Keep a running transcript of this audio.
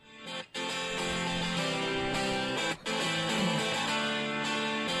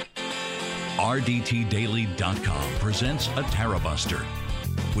RDTDaily.com presents a Tara Buster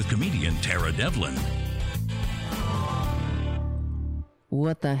with comedian Tara Devlin.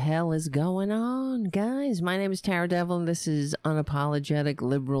 What the hell is going on, guys? My name is Tara Devlin. This is unapologetic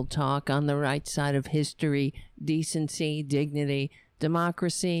liberal talk on the right side of history, decency, dignity,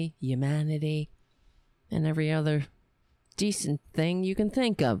 democracy, humanity, and every other decent thing you can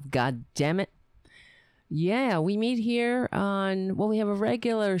think of. God damn it. Yeah, we meet here on, we have a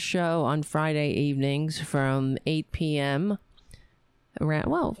regular show on Friday evenings from 8 p.m.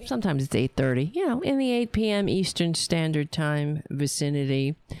 around, sometimes it's 8:30, in the 8 p.m. Eastern Standard Time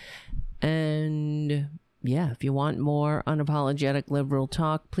vicinity. And yeah, if you want more unapologetic liberal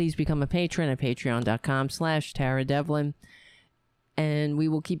talk, please become a patron at patreon.com/Tara Devlin. And we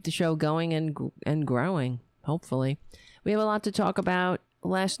will keep the show going and growing, hopefully. We have a lot to talk about.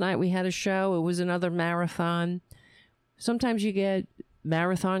 Last night we had a show. It was another marathon. Sometimes you get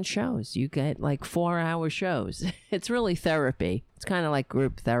marathon shows. You get like 4-hour shows. It's really therapy. It's kind of like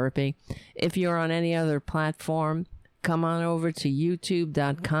group therapy. If you're on any other platform, come on over to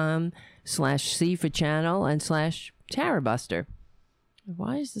youtube.com/C for channel and /TaraBuster.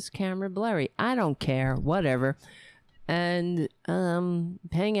 Why is this camera blurry? I don't care. Whatever. And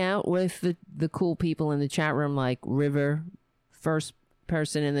hang out with the cool people in the chat room like River, first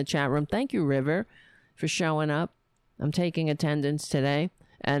person in the chat room. Thank you, River, for showing up. I'm taking attendance today.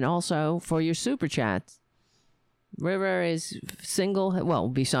 And also for your super chats. River is single,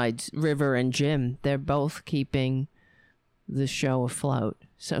 besides River and Jim, they're both keeping the show afloat.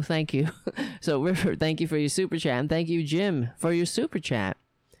 So thank you. So River, thank you for your super chat. And thank you, Jim, for your super chat.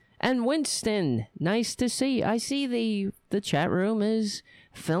 And Winston, nice to see. I see the chat room is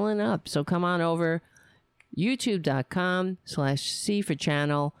filling up. So come on over, youtube.com/C for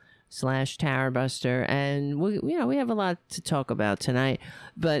channel /TaraBuster. And we have a lot to talk about tonight.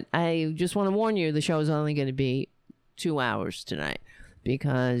 But I just want to warn you, the show is only going to be 2 hours tonight.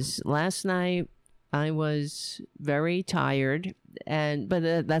 Because last night I was very tired.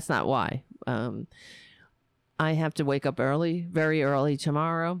 But that's not why. I have to wake up early, very early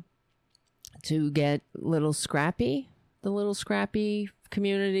tomorrow, to get little Scrappy. The little Scrappy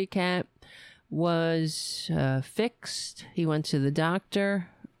community cat was fixed. He went to the doctor.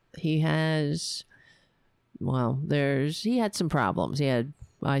 He has, he had some problems.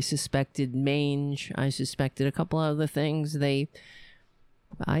 I suspected mange. I suspected a couple other things. I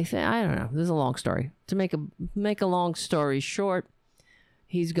don't know. This is a long story. To make a long story short,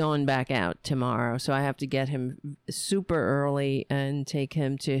 he's going back out tomorrow, so I have to get him super early and take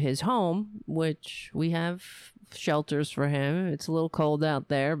him to his home, which we have shelters for him. It's a little cold out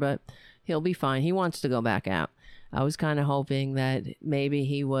there, but he'll be fine. He wants to go back out. I was kind of hoping that maybe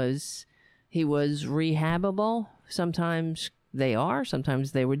he was rehabable. Sometimes they are.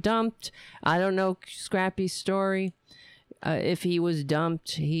 Sometimes they were dumped. I don't know Scrappy's story. If he was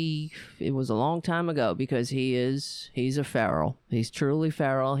dumped, it was a long time ago, because he's a feral. He's truly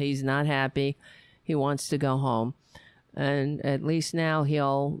feral. He's not happy. He wants to go home. And at least now he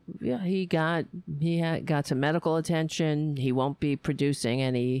got some medical attention. He won't be producing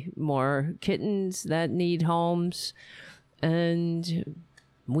any more kittens that need homes. And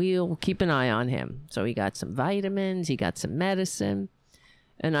we'll keep an eye on him. So he got some vitamins, he got some medicine.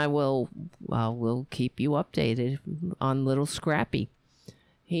 And we'll keep you updated on little Scrappy.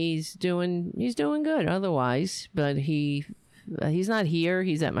 He's doing good otherwise, but he's not here.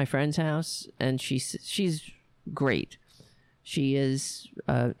 He's at my friend's house, and she's great. She is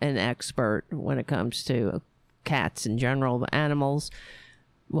an expert when it comes to cats in general, animals.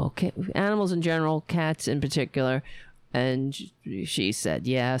 Animals in general, cats in particular. And she said,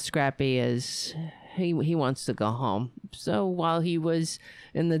 yeah, Scrappy is... He wants to go home. So while he was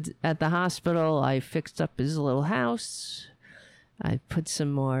at the hospital, I fixed up his little house. I put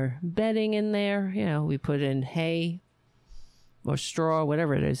some more bedding in there. We put in hay or straw,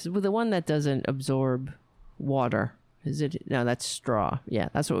 whatever it is. The one that doesn't absorb water. Is it? No, that's straw. Yeah,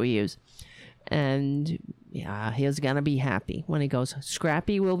 that's what we use. And yeah, he's going to be happy when he goes.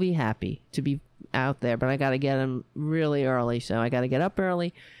 Scrappy will be happy to be out there, but I got to get him really early. So I got to get up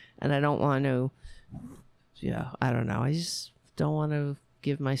early, and I don't want to... I don't know. I just don't want to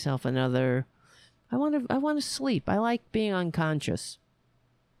give myself another... I want to sleep. I like being unconscious.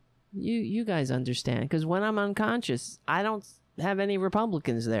 You guys understand. Because when I'm unconscious, I don't have any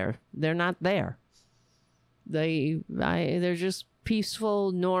Republicans there. They're not there. They're just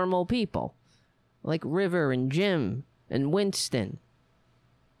peaceful, normal people. Like River and Jim and Winston.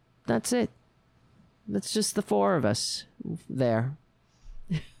 That's it. That's just the four of us there.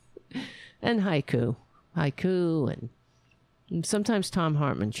 And Haiku, and sometimes Tom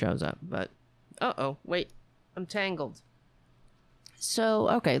Hartman shows up, but Uh-oh, wait. I'm tangled. So,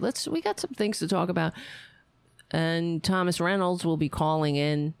 okay, we got some things to talk about. And Thomas Reynolds will be calling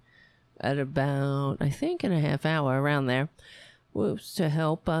in at about, I think, in a half hour, around there, to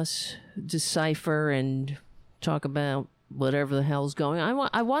help us decipher and talk about whatever the hell's going on.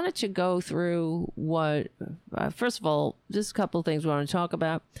 I wanted to go through what, first of all, just a couple of things we want to talk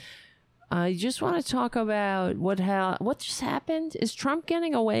about. I just want to talk about what just happened. Is Trump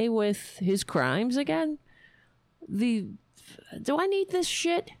getting away with his crimes again? Do I need this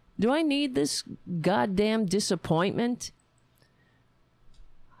shit? Do I need this goddamn disappointment?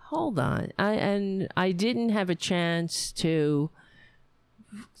 Hold on. I didn't have a chance to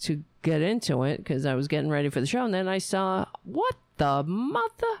get into it because I was getting ready for the show, and then I saw, what the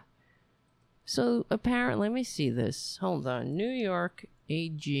mother? So apparently, let me see this. Hold on. New York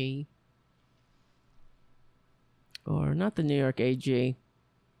AG. Or not the New York AG.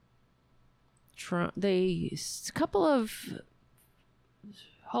 Trump, a couple of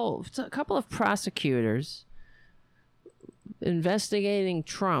prosecutors investigating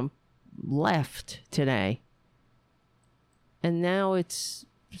Trump left today. And now it's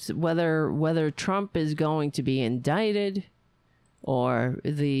whether Trump is going to be indicted or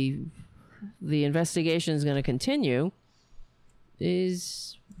the investigation is going to continue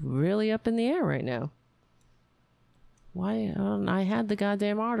is really up in the air right now. Why? I had the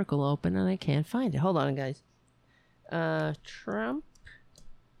goddamn article open and I can't find it. Hold on, guys. Trump.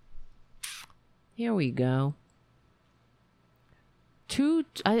 Here we go.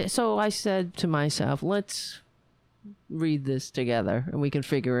 So I said to myself, let's read this together and we can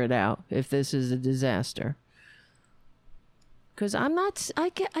figure it out if this is a disaster. Because I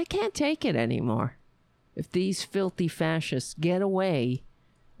can't take it anymore. If these filthy fascists get away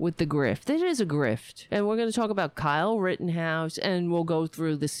with the grift. It is a grift. And we're going to talk about Kyle Rittenhouse, and we'll go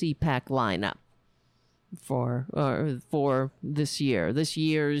through the CPAC lineup for this year. This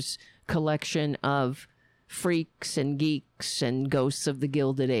year's collection of freaks and geeks and ghosts of the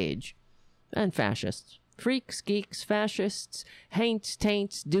Gilded Age. And fascists. Freaks, geeks, fascists, haints,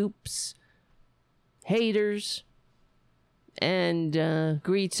 taints, dupes, haters, and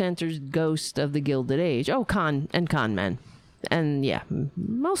greed centers, ghosts of the Gilded Age. Oh, con men. And yeah,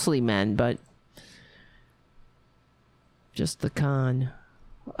 mostly men, but just the con.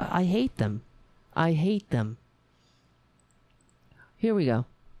 I hate them. Here we go.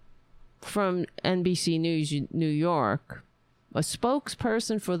 From NBC News, New York, a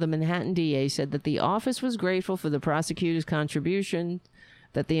spokesperson for the Manhattan DA said that the office was grateful for the prosecutor's contribution,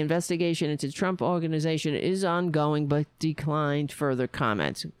 that the investigation into the Trump Organization is ongoing, but declined further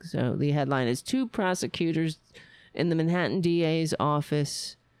comments. So the headline is, 2 prosecutors in the Manhattan DA's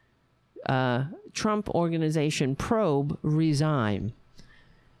office, Trump Organization probe resign,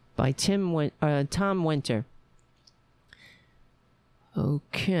 by Tom Winter.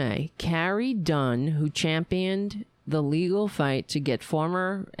 Okay. Carrie Dunn, who championed the legal fight to get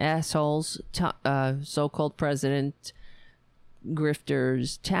former assholes, so-called president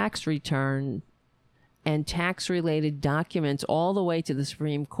grifters, tax return and tax-related documents all the way to the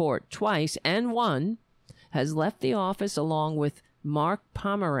Supreme Court twice and won, has left the office along with Mark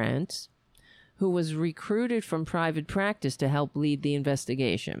Pomerantz, who was recruited from private practice to help lead the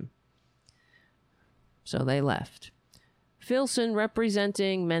investigation. So they left. Filson,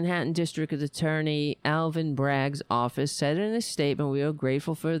 representing Manhattan District Attorney Alvin Bragg's office, said in a statement, "We are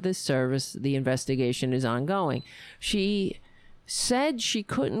grateful for this service. The investigation is ongoing." She said she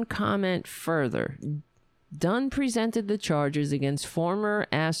couldn't comment further. Dunn presented the charges against former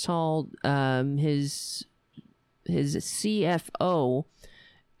asshole, his CFO,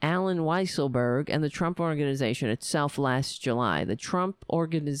 Alan Weisselberg, and the Trump Organization itself last July. The Trump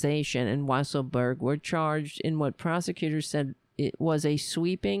Organization and Weisselberg were charged in what prosecutors said it was a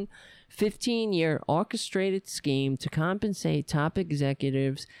sweeping 15-year orchestrated scheme to compensate top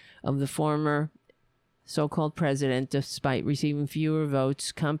executives of the former so-called president, despite receiving fewer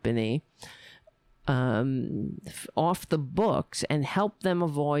votes, company off the books and help them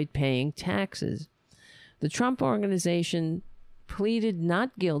avoid paying taxes. The Trump Organization pleaded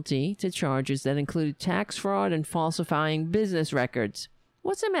not guilty to charges that included tax fraud and falsifying business records.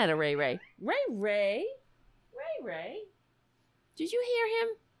 What's the matter, Ray Ray? Ray? Did you hear him?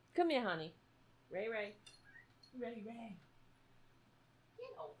 Come here, honey. Ray. Get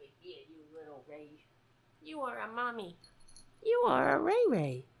over here, you little Ray. You are a mommy. You are a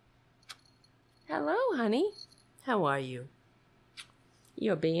Ray. Hello, honey. How are you?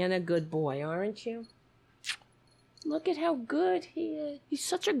 You're being a good boy, aren't you? Look at how good he is. He's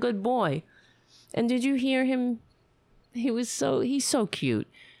such a good boy. And did you hear him? He's so cute.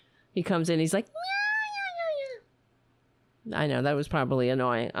 He comes in, he's like, I know, that was probably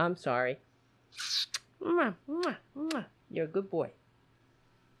annoying. I'm sorry. You're a good boy.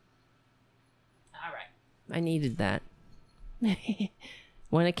 All right. I needed that.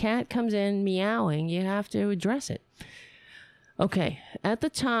 When a cat comes in meowing, you have to address it. Okay. At the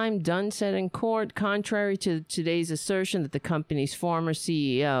time, Dunn said in court, contrary to today's assertion that the company's former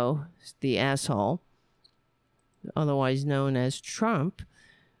CEO, the asshole, otherwise known as Trump,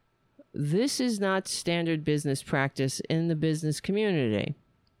 this is not standard business practice in the business community.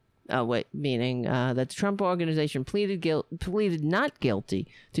 Meaning that the Trump organization pleaded not guilty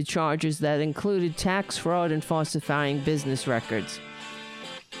to charges that included tax fraud and falsifying business records.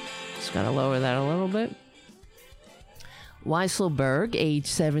 Just got to lower that a little bit. Weisselberg, age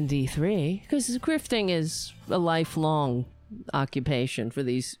 73, because grifting is a lifelong occupation for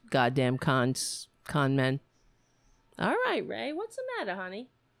these goddamn con men. All right, Ray, what's the matter, honey?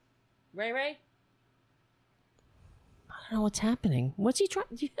 Ray? I don't know what's happening. What's he trying?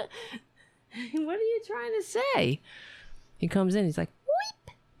 What are you trying to say? He comes in. He's like,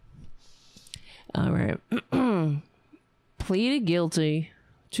 weep. All right. Pleaded guilty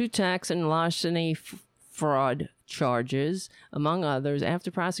to tax and larceny fraud charges, among others,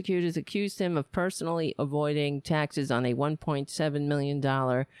 after prosecutors accused him of personally avoiding taxes on a $1.7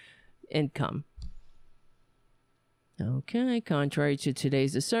 million income. Okay, contrary to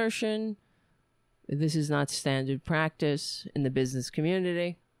today's assertion, this is not standard practice in the business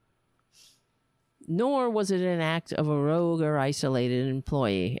community, nor was it an act of a rogue or isolated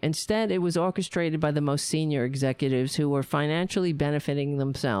employee. Instead, it was orchestrated by the most senior executives who were financially benefiting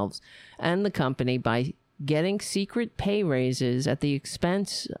themselves and the company by getting secret pay raises at the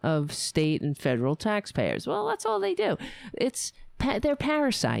expense of state and federal taxpayers. Well, that's all they do. They're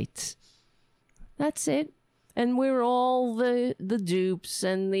parasites. That's it. And we're all the dupes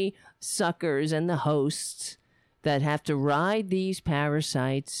and the suckers and the hosts that have to ride these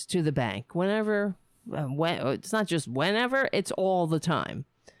parasites to the bank whenever, it's not just whenever, it's all the time.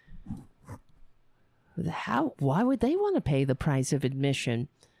 Why would they want to pay the price of admission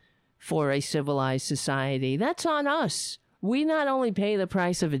for a civilized society? That's on us. We not only pay the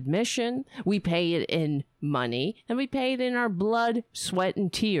price of admission, we pay it in money, and we pay it in our blood, sweat,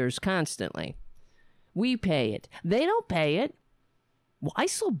 and tears constantly. We pay it. They don't pay it.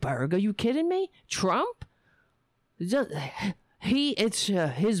 Weisselberg, are you kidding me? Trump? It's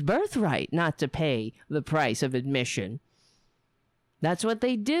his birthright not to pay the price of admission. That's what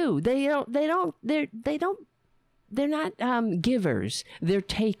they do. They're not givers. They're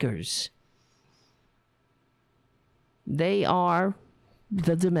takers. They are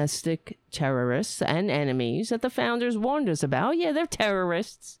the domestic terrorists and enemies that the founders warned us about. Yeah, they're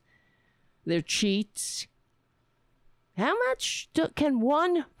terrorists. They're cheats. How much can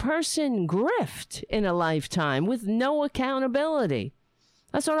one person grift in a lifetime with no accountability?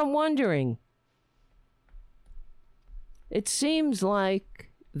 That's what I'm wondering. It seems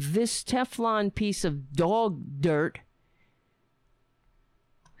like this Teflon piece of dog dirt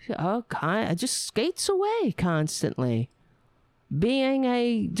just skates away constantly, being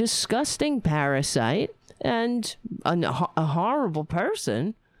a disgusting parasite and a horrible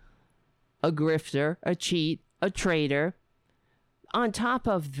person. A grifter, a cheat, a traitor, on top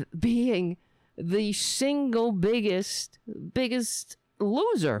of being the single biggest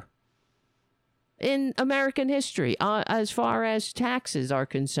loser in American history as far as taxes are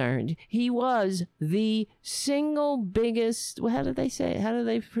concerned. He was the single biggest, how did they say it? How do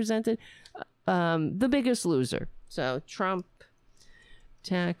they present it? The biggest loser. So Trump,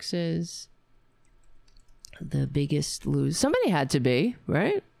 taxes, the biggest loser. Somebody had to be,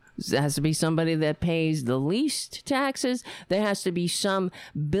 right? There has to be somebody that pays the least taxes. There has to be some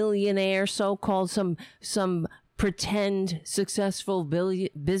billionaire, so-called, some pretend successful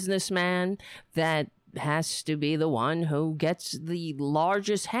businessman that has to be the one who gets the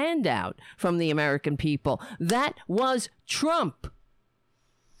largest handout from the American people. That was Trump.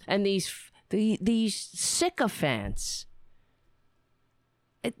 And these sycophants,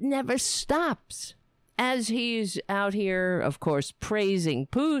 it never stops. As he's out here, of course, praising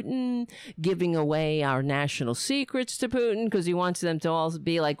Putin, giving away our national secrets to Putin because he wants them to all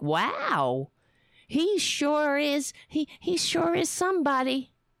be like, wow, he sure is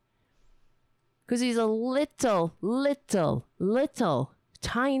somebody. Because he's a little,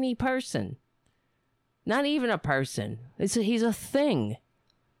 tiny person. Not even a person. He's a thing.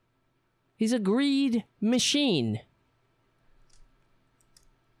 He's a greed machine.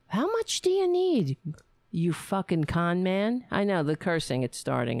 How much do you need, you fucking con man? I know, the cursing, it's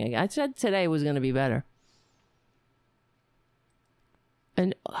starting again. I said today was going to be better.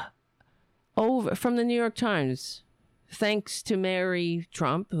 And over from the New York Times, thanks to Mary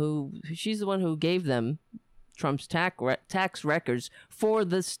Trump, she's the one who gave them Trump's tax records for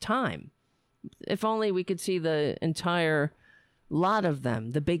this time. If only we could see the entire lot of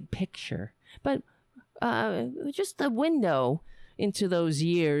them, the big picture. But just the window into those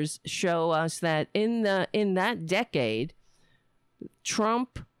years show us that in that decade,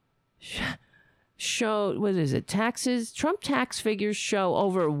 Trump showed, what is it, taxes? Trump tax figures show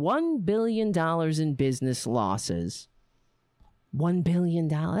over $1 billion in business losses. $1 billion.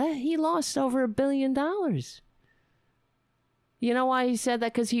 He lost over $1 billion. You know why he said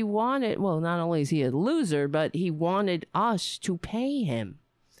that? Because he wanted, well, not only is he a loser, but he wanted us to pay him.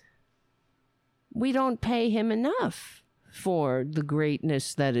 We don't pay him enough for the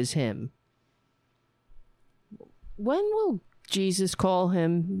greatness that is him. When will Jesus call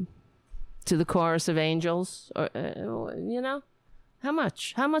him to the chorus of angels? Or, how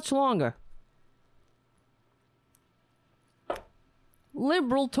much? How much longer?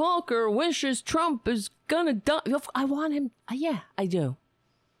 Liberal talker wishes Trump is gonna die. I want him. Yeah, I do.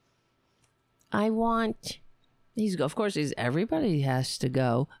 Of course, everybody has to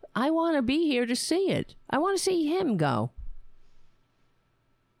go. I want to be here to see it. I want to see him go.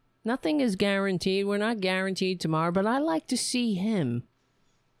 Nothing is guaranteed. We're not guaranteed tomorrow, but I like to see him.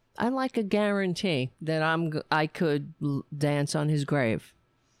 I like a guarantee that I could dance on his grave.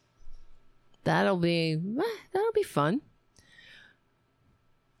 That'll be fun.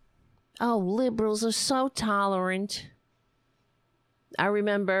 Oh, liberals are so tolerant. I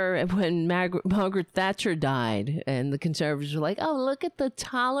remember when Margaret Thatcher died and the conservatives were like, oh, look at the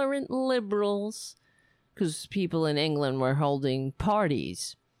tolerant liberals. Because people in England were holding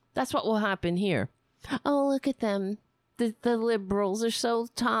parties. That's what will happen here. Oh, look at them. The liberals are so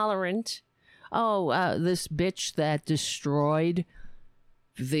tolerant. Oh, this bitch that destroyed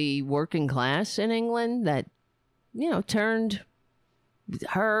the working class in England that, turned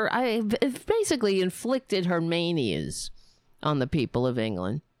it basically inflicted her manias on the people of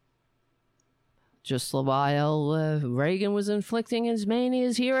England. Just while Reagan was inflicting his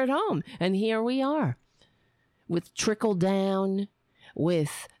manias here at home. And here we are. With trickle down,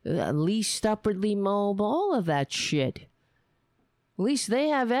 with least upwardly mobile, all of that shit. At least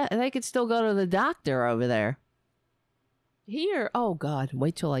they could still go to the doctor over there. Here, oh God,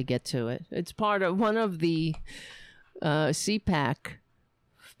 wait till I get to it. It's part of one of the CPAC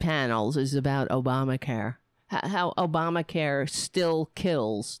panels is about Obamacare. How Obamacare still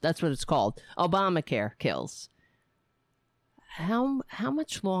kills. That's what it's called. Obamacare kills. How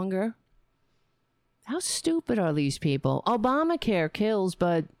much longer? How stupid are these people? Obamacare kills,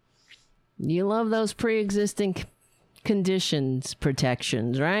 but you love those pre-existing conditions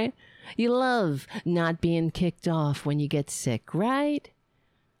protections, right? You love not being kicked off when you get sick, right?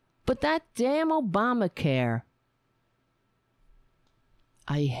 But that damn Obamacare,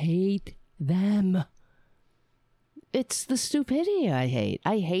 I hate them. It's the stupidity I hate.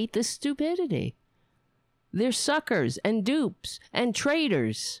 I hate the stupidity. They're suckers and dupes and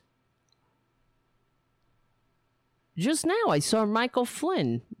traitors. Just now I saw Michael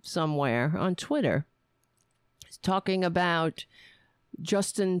Flynn somewhere on Twitter talking about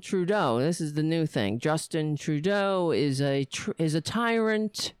Justin Trudeau. This is the new thing. Justin Trudeau is a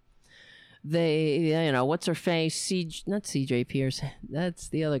tyrant. They, what's her face? Not CJ Pierce. That's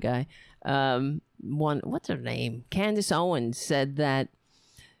the other guy. What's her name? Candace Owens said that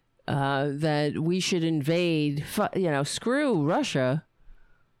we should invade. Screw Russia.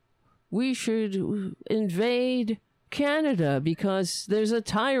 We should invade Canada because there's a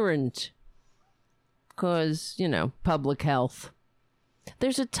tyrant. Because, public health.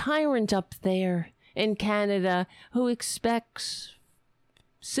 There's a tyrant up there in Canada who expects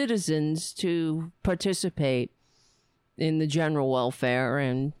citizens to participate in the general welfare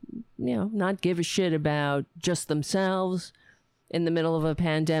and, not give a shit about just themselves in the middle of a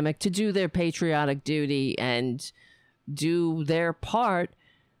pandemic, to do their patriotic duty and do their part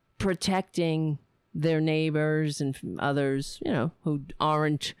protecting their neighbors and others, who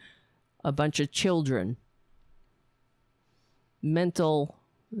aren't a bunch of children. Mental,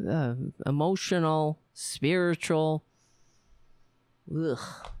 emotional, spiritual. Ugh.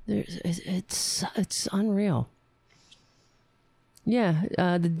 It's unreal. Yeah,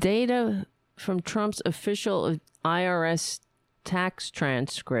 the data from Trump's official IRS tax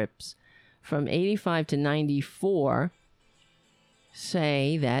transcripts from 85 to 94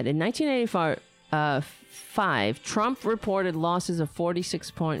 say that in 1985, Trump reported losses of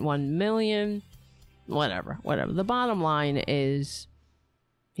 $46.1 million. Whatever. The bottom line is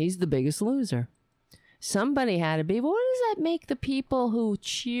he's the biggest loser. Somebody had to be. But what does that make the people who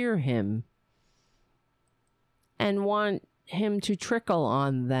cheer him and want him to trickle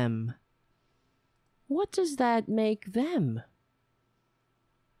on them. What does that make them?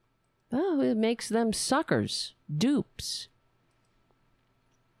 Oh, it makes them suckers, dupes.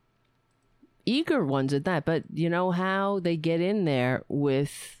 Eager ones at that, but you know how they get in there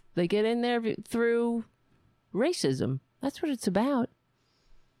through racism. That's what it's about.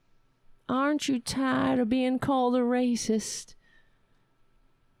 Aren't you tired of being called a racist?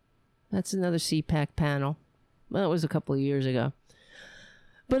 That's another CPAC panel. Well, it was a couple of years ago.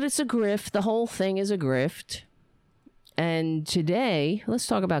 But it's a grift. The whole thing is a grift. And today, let's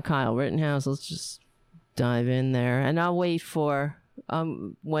talk about Kyle Rittenhouse. Let's just dive in there. And I'll wait for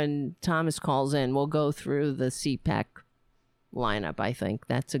when Thomas calls in. We'll go through the CPAC lineup, I think.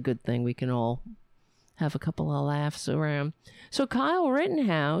 That's a good thing. We can all have a couple of laughs around. So Kyle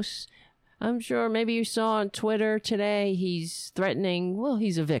Rittenhouse, I'm sure maybe you saw on Twitter today, he's threatening, well,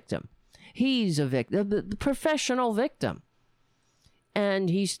 he's a victim. He's a victim, the professional victim. And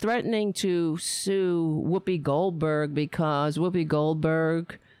he's threatening to sue Whoopi Goldberg because Whoopi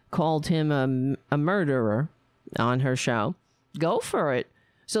Goldberg called him a murderer on her show. Go for it.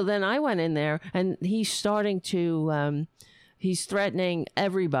 So then I went in there, and he's starting to, he's threatening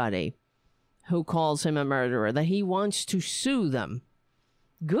everybody who calls him a murderer, that he wants to sue them.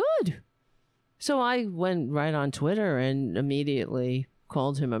 Good. So I went right on Twitter and immediately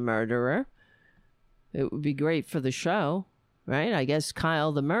called him a murderer. It would be great for the show. Right? I guess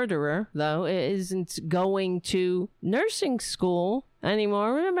Kyle the murderer, though, isn't going to nursing school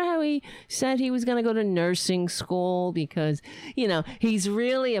anymore. Remember how he said he was going to go to nursing school because, you know, he's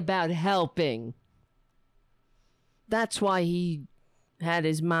really about helping. That's why he had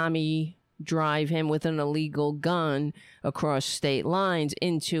his mommy drive him with an illegal gun across state lines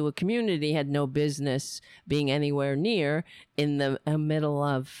into a community he had no business being anywhere near in the middle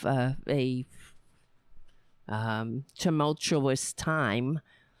of a tumultuous time,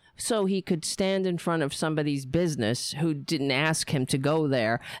 so he could stand in front of somebody's business who didn't ask him to go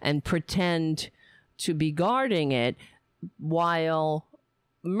there and pretend to be guarding it while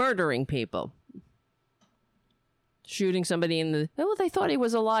murdering people. Shooting somebody in the... Well, they thought he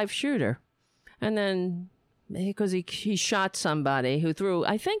was a live shooter. And then, because he shot somebody who threw...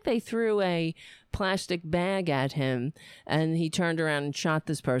 I think they threw a plastic bag at him, and he turned around and shot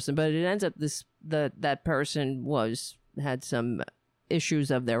this person. But it ends up that person had some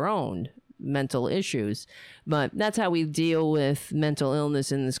issues of their own, mental issues. But that's how we deal with mental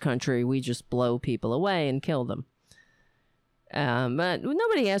illness in this country. We just blow people away and kill them. But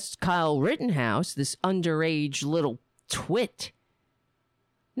nobody asked Kyle Rittenhouse, this underage little twit.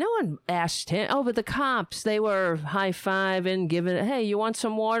 No one asked him. Oh, but the cops, they were high-fiving, giving it, hey, you want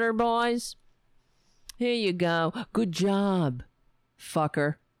some water, boys? Here you go. Good job,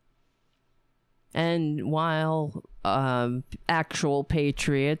 fucker. And while actual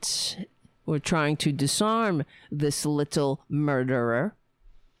patriots were trying to disarm this little murderer,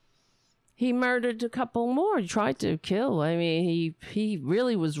 he murdered a couple more. He tried to kill. I mean, he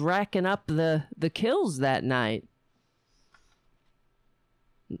really was racking up the kills that night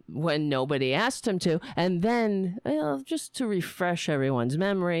when nobody asked him to. And then, just to refresh everyone's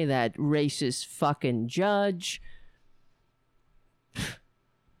memory, that racist fucking judge...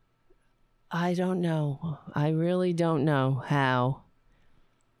 I don't know. I really don't know how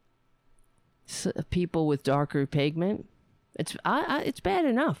people with darker pigment. It's bad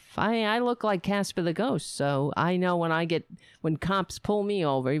enough. I look like Casper the Ghost, so I know when cops pull me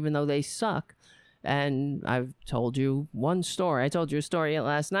over, even though they suck. And I've told you one story. I told you a story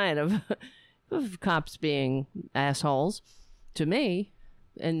last night of cops being assholes to me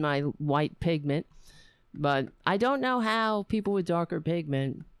in my white pigment. But I don't know how people with darker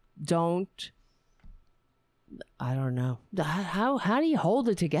pigment don't. I don't know. How do you hold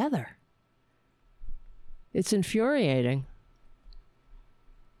it together? It's infuriating.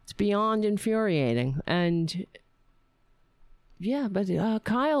 It's beyond infuriating. And yeah, but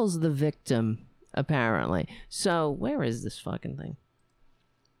Kyle's the victim, apparently. So where is this fucking thing?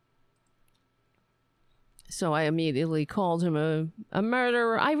 So I immediately called him a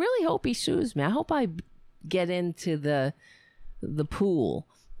murderer. I really hope he sues me. I hope I get into the pool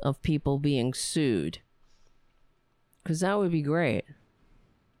of people being sued, because that would be great.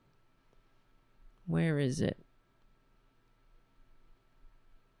 Where is it?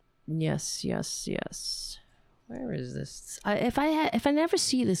 Yes. Where is this? If I never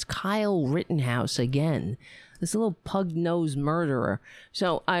see this Kyle Rittenhouse again, this little pug-nosed murderer.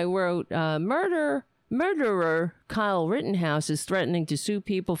 So I wrote, murderer Kyle Rittenhouse is threatening to sue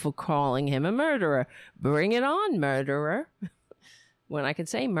people for calling him a murderer. Bring it on, murderer. when I could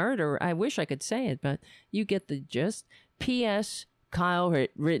say murder, I wish I could say it, but you get the gist. P.S. Kyle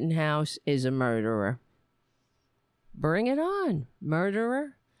Rittenhouse is a murderer. Bring it on,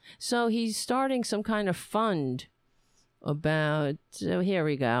 murderer. So he's starting some kind of fund about, so here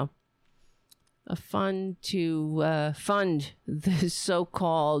we go. A fund to fund the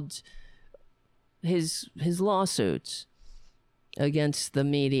so-called, his lawsuits against the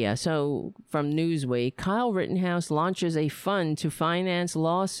media. So from Newsweek, Kyle Rittenhouse launches a fund to finance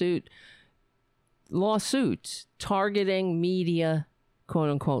lawsuits targeting media, quote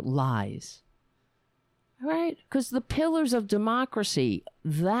unquote, lies. Right? Because the pillars of democracy,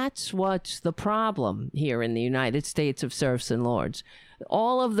 that's what's the problem here in the United States of serfs and lords.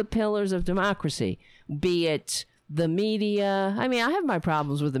 All of the pillars of democracy, be it the media. I mean, I have my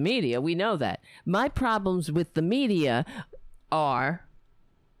problems with the media. We know that. My problems with the media are...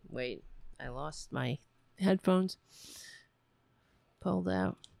 Wait, I lost my headphones. Pulled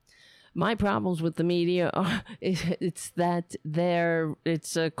out. My problems with the media are... It's that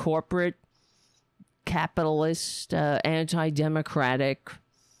it's a corporate, capitalist, anti-democratic,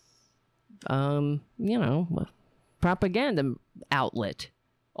 propaganda outlet.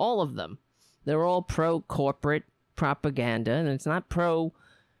 All of them. They're all pro-corporate propaganda, and it's not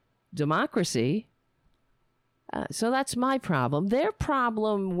pro-democracy. So that's my problem. Their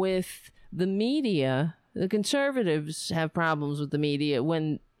problem with the media, the conservatives have problems with the media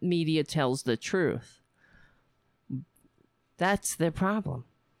when media tells the truth. That's their problem.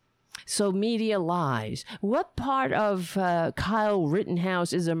 So media lies. What part of Kyle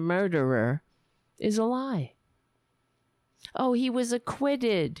Rittenhouse is a murderer is a lie? Oh, he was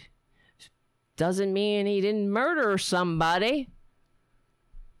acquitted. Doesn't mean he didn't murder somebody.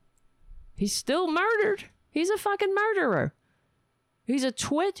 He's still murdered. He's a fucking murderer. He's a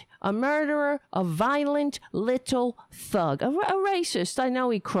twit, a murderer, a violent little thug, a racist. I know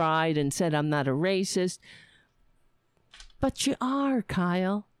he cried and said, I'm not a racist. But you are,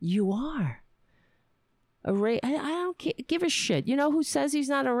 Kyle. You are. I don't give a shit. You know who says he's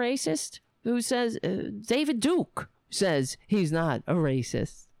not a racist? Who says, David Duke says he's not a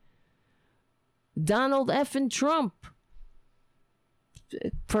racist. Donald effing Trump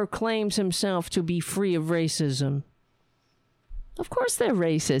proclaims himself to be free of racism. Of course they're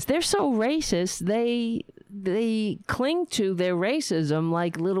racist. They're so racist, they cling to their racism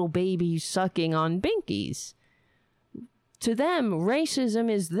like little babies sucking on binkies. To them,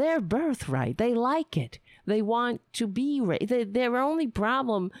 racism is their birthright. They like it. They want to be their only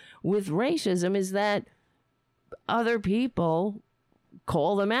problem with racism is that other people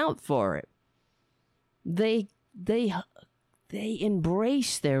call them out for it. They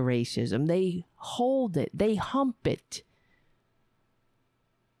embrace their racism. They hold it. They hump it.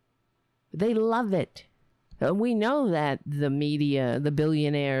 They love it. We know that the media, the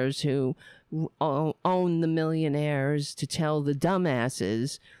billionaires who own the millionaires to tell the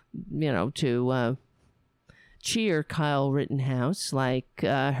dumbasses, to cheer Kyle Rittenhouse, like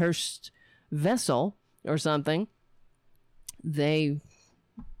Hearst Vessel or something. They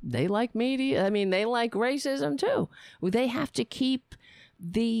like media. I mean, they like racism too. They have to keep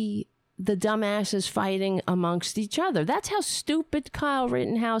the dumbasses fighting amongst each other. That's how stupid Kyle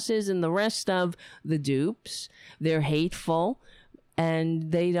Rittenhouse is and the rest of the dupes. They're hateful,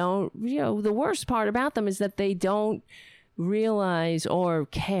 and they don't, the worst part about them is that they don't realize or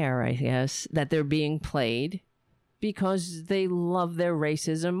care, I guess, that they're being played because they love their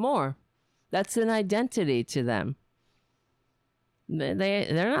racism more. That's an identity to them.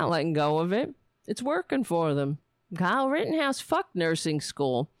 They're not letting go of it. It's working for them. Kyle Rittenhouse fucked nursing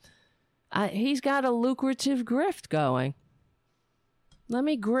school. He's got a lucrative grift going. Let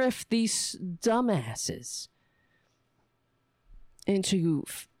me grift these dumbasses into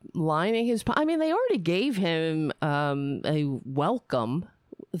lining his... I mean, they already gave him a welcome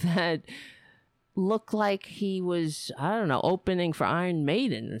that looked like he was, I don't know, opening for Iron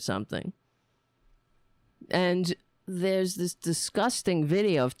Maiden or something. And there's this disgusting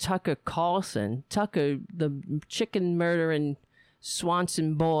video of Tucker Carlson, the chicken murdering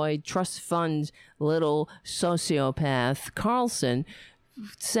Swanson boy, trust fund little sociopath Carlson,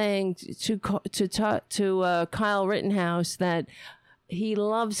 saying to Kyle Rittenhouse that he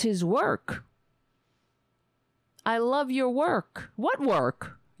loves his work. I love your work. What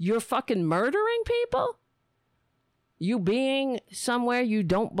work? You're fucking murdering people? You being somewhere you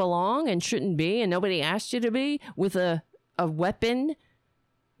don't belong and shouldn't be and nobody asked you to be with a weapon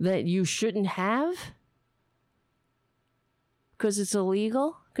that you shouldn't have? Because it's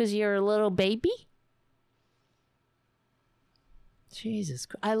illegal? Because you're a little baby? Jesus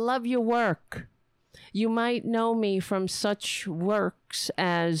Christ. I love your work. You might know me from such works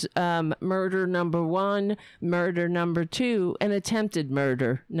as Murder Number 1, Murder Number 2, and Attempted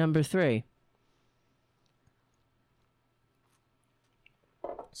Murder Number 3.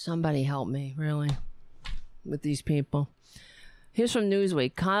 Somebody help me, really, with these people. Here's from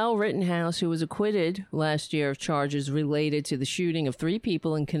Newsweek. Kyle Rittenhouse, who was acquitted last year of charges related to the shooting of 3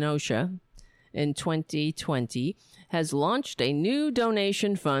 people in Kenosha in 2020, has launched a new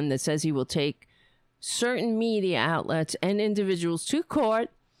donation fund that says he will take certain media outlets and individuals to court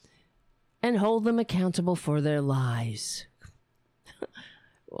and hold them accountable for their lies.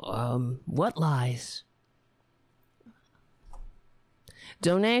 What lies?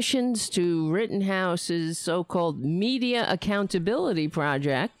 Donations to Rittenhouse's so-called Media Accountability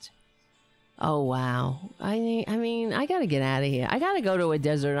Project. Oh, wow. I mean, I got to get out of here. I got to go to a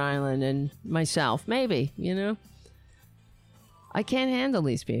desert island and myself. Maybe, you know? I can't handle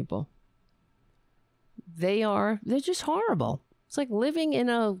these people. They're just horrible. It's like living in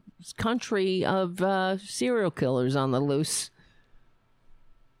a country of serial killers on the loose.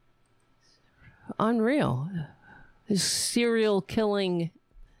 Unreal. Is serial killing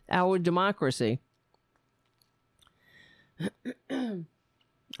our democracy.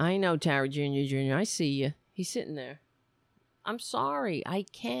 I know, Tara Jr. I see you. He's sitting there. I'm sorry. I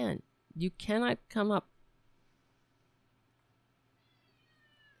can't. You cannot come up.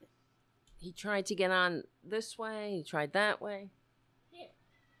 He tried to get on this way. He tried that way. Here.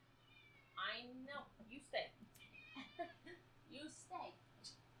 I know. You stay. You stay.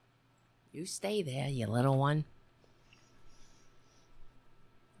 You stay there, you little one.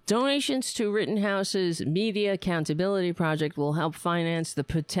 Donations to Rittenhouse's Media Accountability Project will help finance the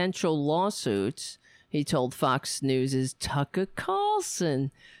potential lawsuits, he told Fox News' Tucker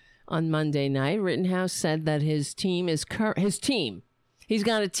Carlson on Monday night. Rittenhouse said that his team is he's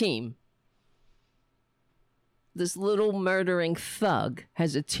got a team. This little murdering thug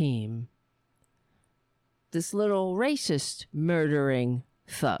has a team. This little racist murdering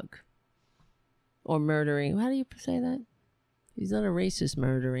thug. Or murdering, how do you say that? He's not a racist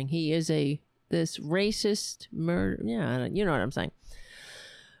murdering. He is this racist murder. Yeah, you know what I'm saying.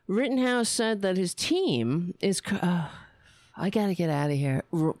 Rittenhouse said that his team is... I got to get out of here.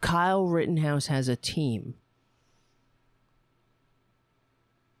 Kyle Rittenhouse has a team.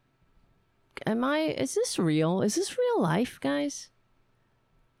 Is this real? Is this real life, guys?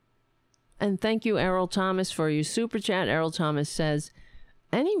 And thank you, Errol Thomas, for your super chat. Errol Thomas says,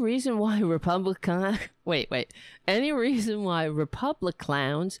 any reason why any reason why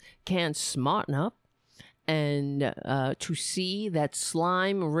Republicans can't smarten up and to see that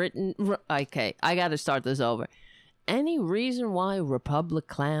slime written... Okay, I got to start this over. Any reason why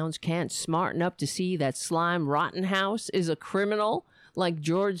Republicans can't smarten up to see that Slime Rottenhouse is a criminal like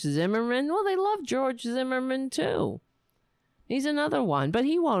George Zimmerman? Well, they love George Zimmerman, too. He's another one, but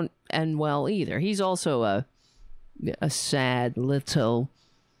he won't end well either. He's also a sad little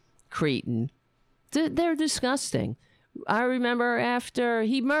cretin. They're disgusting. I remember after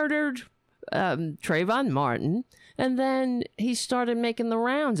he murdered Trayvon Martin, and then he started making the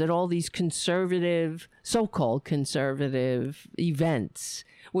rounds at all these conservative, so-called conservative events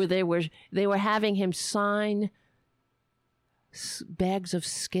where they were having him sign bags of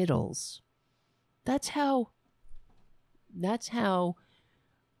Skittles. That's how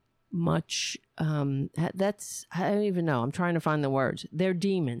much that's, I don't even know, I'm trying to find the words. They're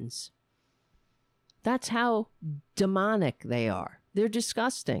demons. That's how demonic they are. They're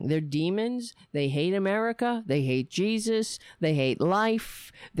disgusting. They're demons. They hate America. They hate Jesus. They hate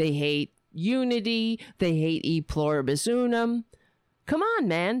life. They hate unity. They hate e pluribus unum. Come on,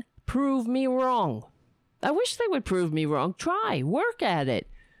 man. Prove me wrong. I wish they would prove me wrong. Try. Work at it,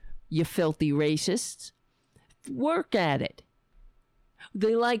 you filthy racists. Work at it.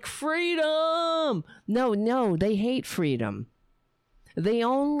 They like freedom. No, they hate freedom. They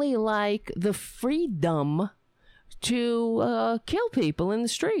only like the freedom to kill people in the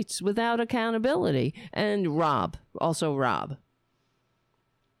streets without accountability and rob. Also rob.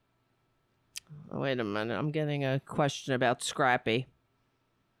 Oh, wait a minute. I'm getting a question about Scrappy.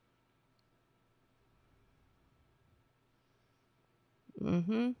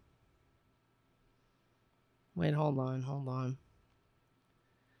 Wait, hold on.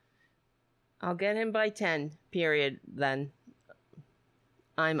 I'll get him by 10, period, then.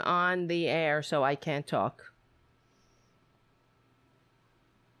 I'm on the air, so I can't talk.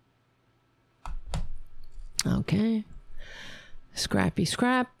 Okay. Scrappy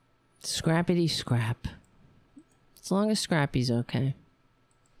scrap. Scrappity scrap. As long as Scrappy's okay.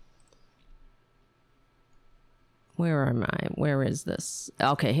 Where am I? Where is this?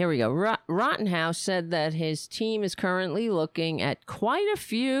 Okay, here we go. Rottenhouse said that his team is currently looking at quite a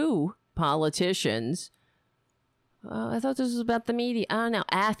few politicians. I thought this was about the media. I don't know,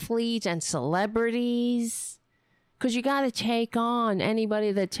 athletes and celebrities. Because you got to take on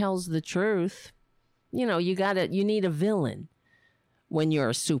anybody that tells the truth. You know, you need a villain when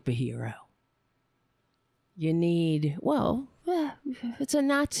you're a superhero. You need, well, it's a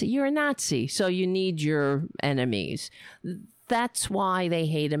Nazi. You're a Nazi, so you need your enemies. That's why they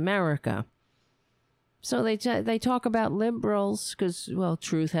hate America. So they talk about liberals because, well,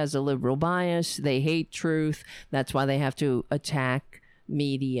 truth has a liberal bias. They hate truth. That's why they have to attack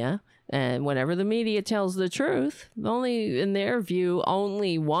media. And whenever the media tells the truth, only in their view,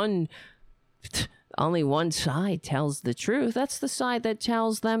 only one side tells the truth. That's the side that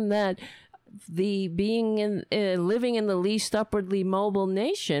tells them that living in the least upwardly mobile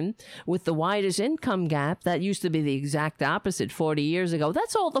nation with the widest income gap, that used to be the exact opposite 40 years ago.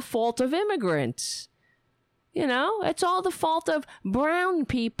 That's all the fault of immigrants. You know, it's all the fault of brown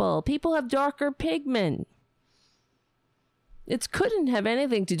people. People have darker pigment. It couldn't have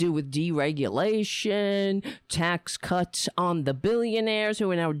anything to do with deregulation, tax cuts on the billionaires who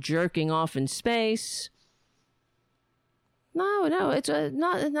are now jerking off in space. No, it's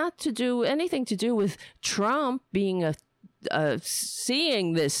not to do anything to do with Trump being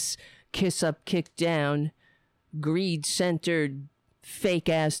seeing this kiss up, kick down, greed-centered,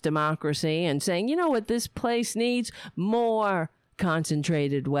 fake-ass democracy and saying, you know what this place needs? More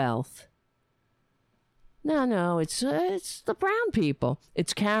concentrated wealth. No, it's the brown people.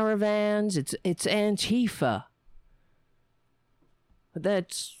 It's caravans. It's Antifa.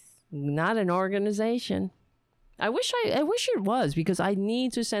 That's not an organization. I wish it was, because I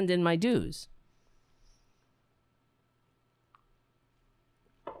need to send in my dues.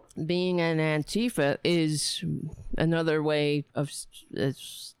 Being an Antifa is another way of,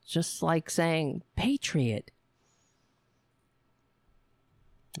 it's just like saying patriot.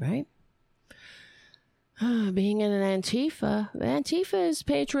 Right? Being in an Antifa is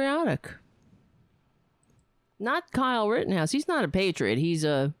patriotic. Not Kyle Rittenhouse. He's not a patriot. He's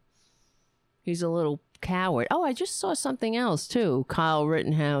a little coward. Oh, I just saw something else too. Kyle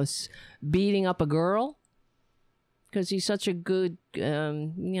Rittenhouse beating up a girl because he's such a good,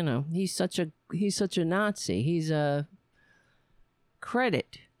 he's such a Nazi. He's a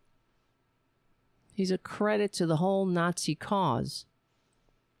credit. He's a credit to the whole Nazi cause.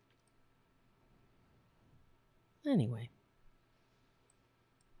 Anyway.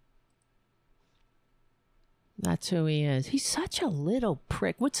 That's who he is. He's such a little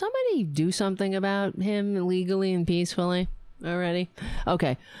prick. Would somebody do something about him legally and peacefully already?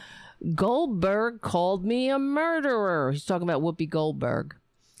 Okay. Goldberg called me a murderer. He's talking about Whoopi Goldberg.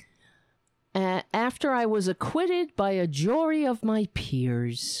 After I was acquitted by a jury of my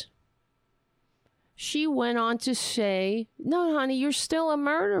peers. She went on to say, no, honey, you're still a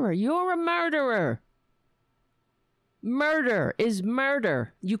murderer. You're a murderer. Murder is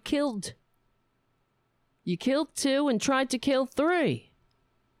murder. You killed 2 and tried to kill 3.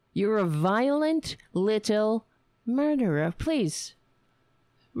 You're a violent little murderer. Please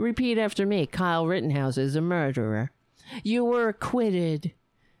repeat after me. Kyle Rittenhouse is a murderer. You were acquitted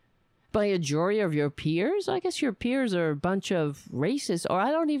by a jury of your peers? I guess your peers are a bunch of racists, or I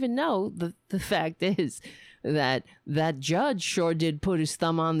don't even know. The fact is that judge sure did put his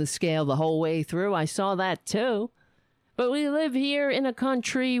thumb on the scale the whole way through. I saw that too. But we live here in a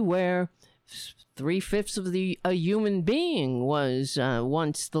country where 3/5 of a human being was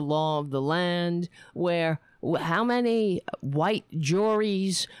once the law of the land, where how many white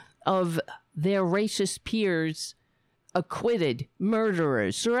juries of their racist peers acquitted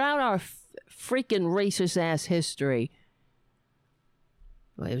murderers throughout our freaking racist ass history.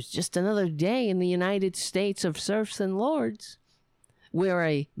 Well, it was just another day in the United States of serfs and lords where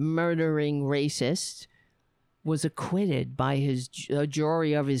a murdering racist was acquitted by a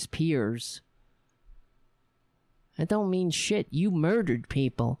jury of his peers. That don't mean shit. You murdered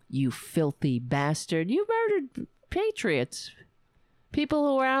people, you filthy bastard. You murdered patriots. People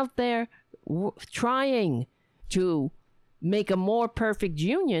who are out there trying to make a more perfect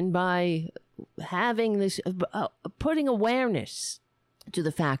union by having this, putting awareness to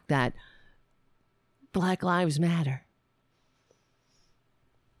the fact that Black Lives Matter.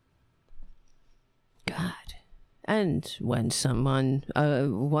 God. And when someone,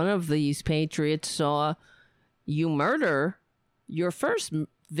 one of these patriots saw you murder your first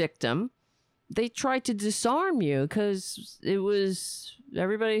victim, they tried to disarm you because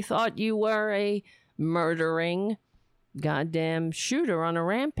everybody thought you were a murdering goddamn shooter on a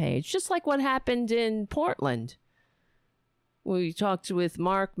rampage. Just like what happened in Portland We talked with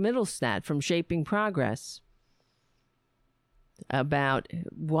Mark Middlestat from Shaping Progress about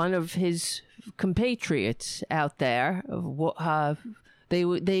one of his compatriots out there.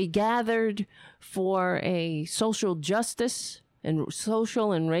 They gathered for a social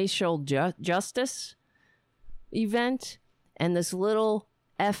and racial justice event, and this little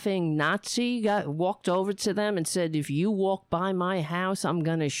effing Nazi walked over to them and said, "If you walk by my house, I'm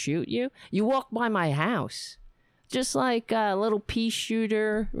gonna shoot you." You walk by my house. Just like a little pea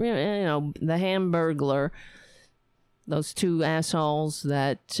shooter, the Hamburglar, those two assholes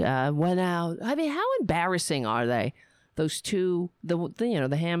that went out. I mean, how embarrassing are they? Those two, the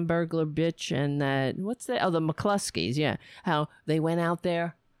Hamburglar bitch and that, what's that? Oh, the McCluskeys, yeah. How they went out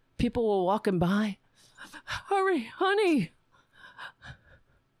there. People were walking by. Hurry, honey.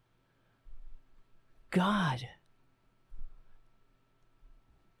 God.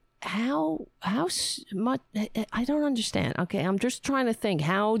 How much? I don't understand. Okay, I'm just trying to think.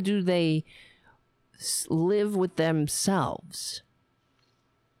 How do they live with themselves?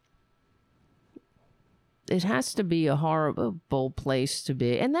 It has to be a horrible place to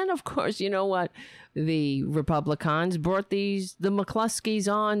be. And then, of course, you know what? The Republicans brought the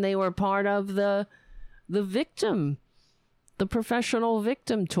McCluskeys on. They were part of the professional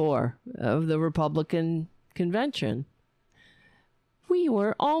victim tour of the Republican convention. We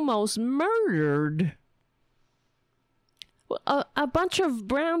were almost murdered. A bunch of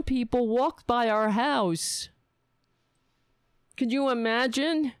brown people walked by our house. Could you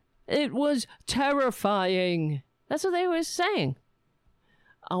imagine? It was terrifying. That's what they were saying.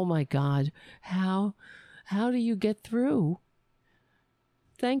 Oh my God. How do you get through?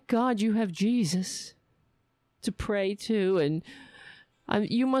 Thank God you have Jesus to pray to, and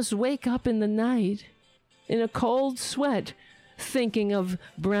you must wake up in the night in a cold sweat thinking of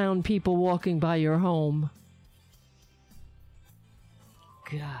brown people walking by your home.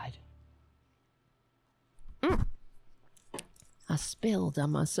 God. I spilled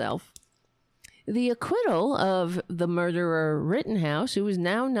on myself. The acquittal of the murderer Rittenhouse, who is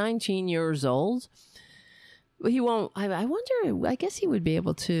now 19 years old, he won't, I wonder, I guess he would be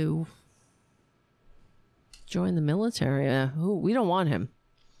able to join the military. We don't want him.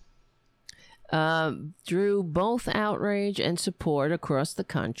 Drew both outrage and support across the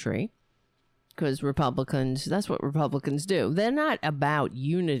country because Republicans, that's what Republicans do. They're not about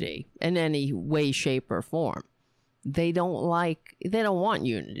unity in any way, shape, or form. They don't want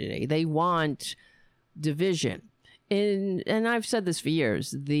unity. They want division. And I've said this for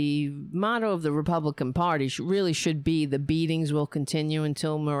years. The motto of the Republican Party really should be the beatings will continue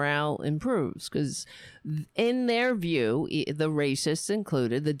until morale improves. Because in their view, the racists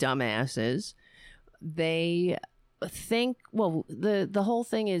included, the dumbasses, they think, well, the whole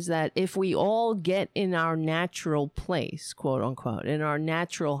thing is that if we all get in our natural place, quote unquote, in our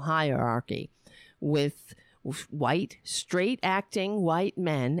natural hierarchy with white, straight acting white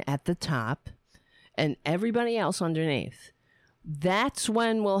men at the top and everybody else underneath, that's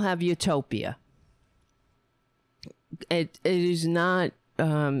when we'll have utopia. It is not,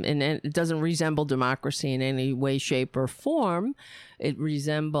 and it doesn't resemble democracy in any way, shape, or form. It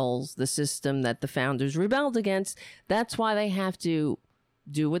resembles the system that the founders rebelled against. That's why they have to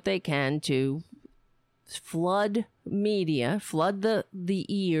do what they can to flood media, flood the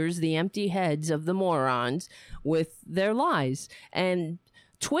ears, the empty heads of the morons with their lies and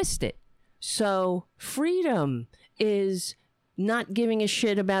twist it. So freedom is not giving a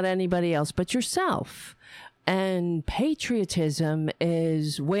shit about anybody else but yourself. And patriotism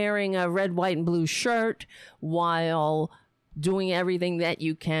is wearing a red, white, and blue shirt while doing everything that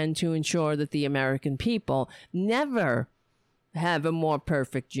you can to ensure that the American people never have a more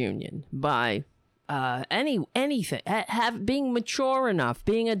perfect union by anything, being mature enough,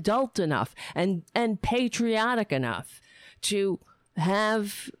 being adult enough, and patriotic enough to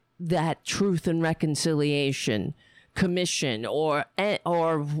have that Truth and Reconciliation Commission or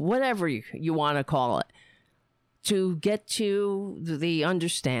whatever you want to call it, to get to the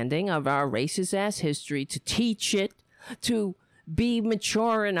understanding of our racist ass history, to teach it, to be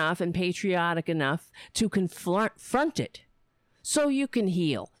mature enough and patriotic enough to confront it, so you can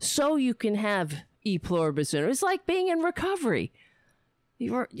heal, so you can have e pluribus unum. It's like being in recovery.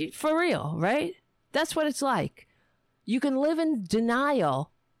 For real, right? That's what it's like. You can live in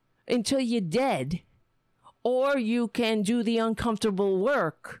denial until you're dead, or you can do the uncomfortable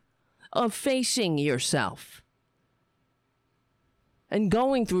work of facing yourself and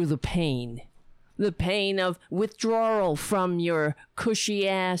going through the pain of withdrawal from your cushy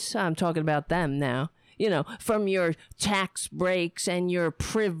ass. I'm talking about them now. From your tax breaks and your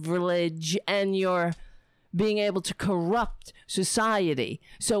privilege and your being able to corrupt society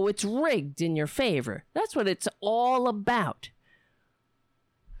so it's rigged in your favor. That's what it's all about.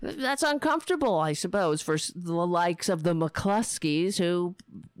 That's uncomfortable, I suppose, for the likes of the McCluskeys who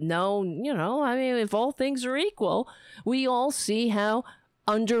know, I mean, if all things are equal, we all see how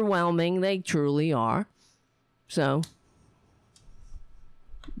underwhelming they truly are. So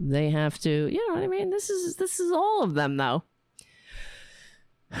they have to, you know what I mean? This is all of them, though.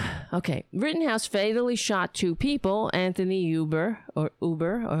 Okay. Rittenhouse fatally shot 2 people, Anthony Huber.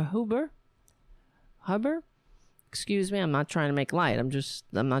 Excuse me, I'm not trying to make light. I'm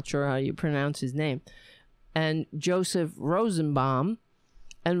not sure how you pronounce his name. And Joseph Rosenbaum,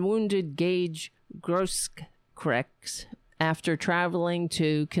 and wounded Gage Grosskreutz after traveling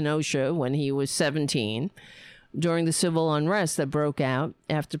to Kenosha when he was 17 during the civil unrest that broke out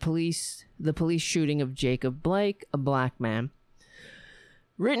after the police shooting of Jacob Blake, a black man.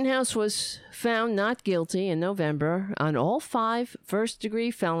 Rittenhouse was found not guilty in November on all 5 first-degree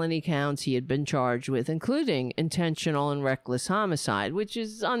felony counts he had been charged with, including intentional and reckless homicide, which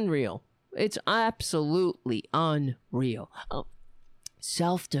is unreal. It's absolutely unreal. Oh,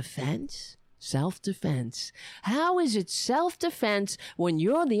 self-defense? Self-defense. How is it self-defense when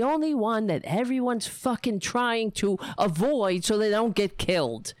you're the only one that everyone's fucking trying to avoid so they don't get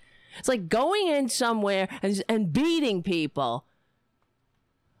killed? It's like going in somewhere and beating people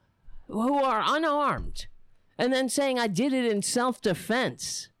who are unarmed, and then saying, I did it in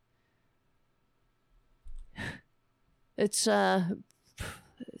self-defense. It's, the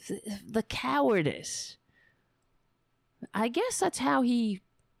cowardice. I guess that's how he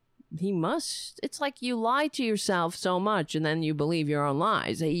must. It's like you lie to yourself so much, and then you believe your own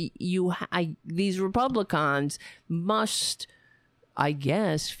lies. These Republicans must, I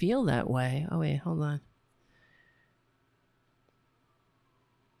guess, feel that way. Oh, wait, hold on.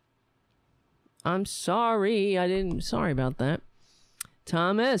 I'm sorry. Sorry about that.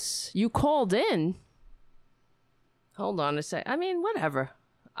 Thomas, you called in. Hold on a sec. I mean, whatever.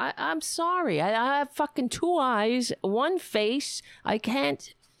 I'm sorry. I have fucking 2 eyes, 1 face. I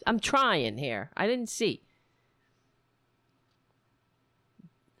can't. I'm trying here. I didn't see.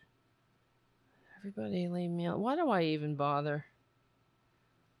 Everybody leave me alone. Why do I even bother?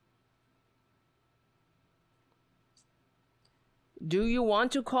 Do you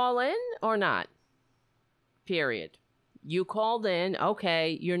want to call in or not? Period. You called in.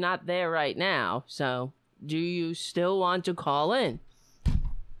 Okay, you're not there right now. So, do you still want to call in?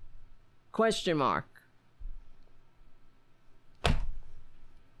 Question mark.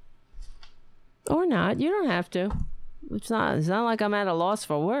 Or not. You don't have to. It's not like I'm at a loss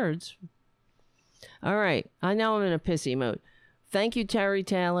for words. All right. I know I'm in a pissy mood. Thank you, Terry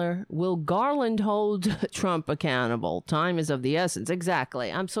Taylor. Will Garland hold Trump accountable? Time is of the essence. Exactly.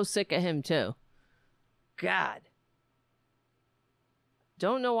 I'm so sick of him, too. God.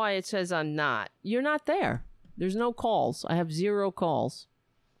 Don't know why it says I'm not. You're not there. There's no calls. I have 0 calls.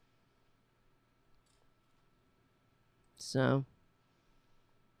 So,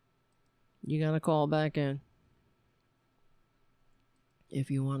 you got to call back in if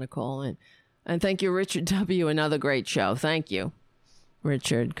you want to call in. And thank you, Richard W. Another great show. Thank you,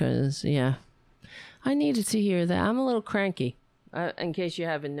 Richard, because, yeah, I needed to hear that. I'm a little cranky, in case you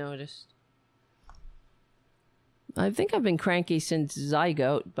haven't noticed. I think I've been cranky since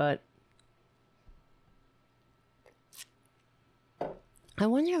Zygote, but I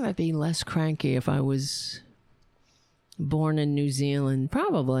wonder if I'd be less cranky if I was born in New Zealand.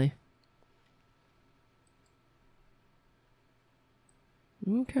 Probably.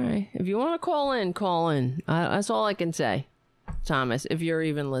 Okay. If you want to call in, call in. That's all I can say. Thomas, if you're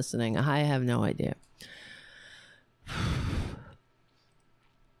even listening, I have no idea.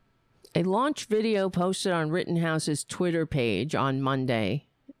 A launch video posted on Rittenhouse's Twitter page on Monday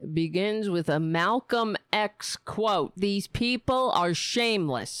begins with a Malcolm X quote. These people are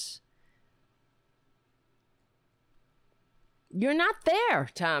shameless. You're not there,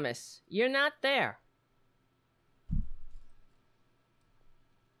 Thomas. You're not there.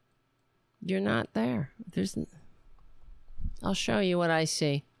 You're not there. I'll show you what I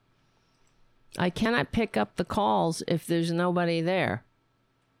see. I cannot pick up the calls if there's nobody there.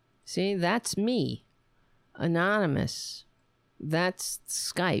 See, that's me. Anonymous. That's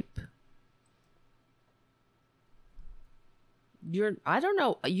Skype. I don't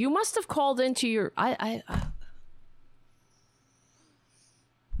know. You must have called into your, I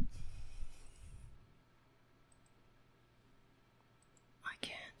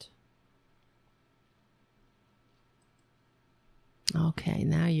can't. Okay,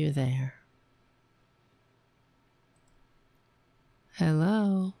 now you're there.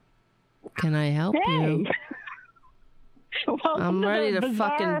 Hello. Can I help you? I'm to ready the to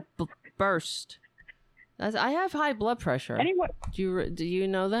bizarre... fucking burst. I have high blood pressure. Anyway, do you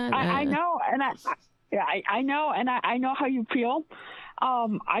know that? I know, and I know, and I know how you feel.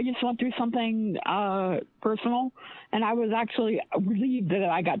 I just went through something personal, and I was actually relieved that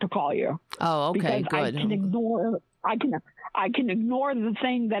I got to call you. Oh, okay, good. I can ignore the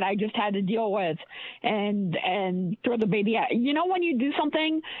thing that I just had to deal with and throw the baby out. You know, when you do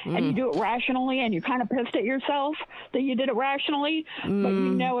something and you do it rationally and you're kind of pissed at yourself that you did it rationally, but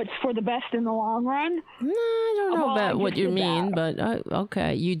you know it's for the best in the long run? No, I don't know about what you mean, that. but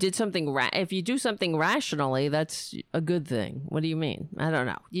okay. You did something, if you do something rationally, that's a good thing. What do you mean? I don't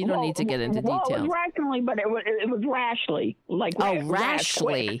know. You don't need to get into details. It was rationally, but it was rashly.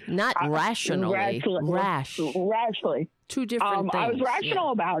 Rashly, not rationally. Rashly. Two different things. I was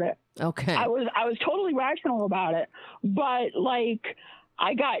rational about it. Okay. I was totally rational about it, but all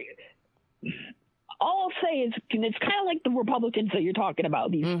I'll say is it's kind of like the Republicans that you're talking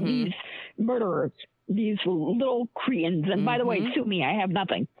about. These murderers, these little cretins. And by the way, sue me. I have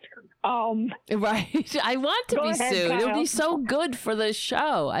nothing. Right. I want to be sued. Kyle. It would be so good for the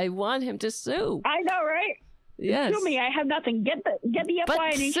show. I want him to sue. I know, right? Yes. Sue me. I have nothing. Get the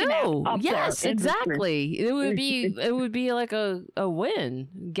FYI Nation app up yes, there. exactly. It would be like a win.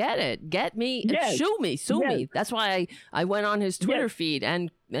 Get it. Get me. Yes. Sue me. That's why I went on his Twitter feed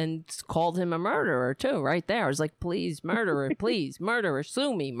and called him a murderer too. Right there. I was like, please, murderer, please, murderer,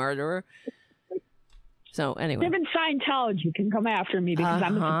 sue me, murderer. So anyway, even Scientology can come after me because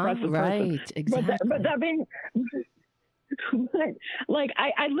I'm a suppressive person. Right. Exactly. But that being. Like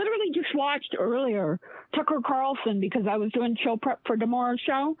I literally just watched earlier Tucker Carlson because I was doing show prep for tomorrow's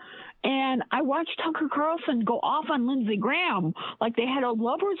show, and I watched Tucker Carlson go off on Lindsey Graham like they had a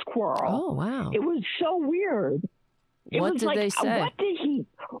lover's quarrel. Oh wow! It was so weird. What did they say?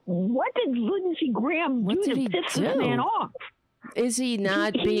 What did Lindsey Graham do to piss this man off? Is he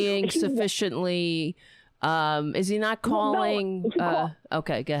not being sufficiently? Is he not calling?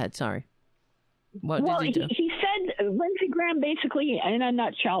 Okay, go ahead. Sorry. What did he do? He said, Lindsey Graham basically, in a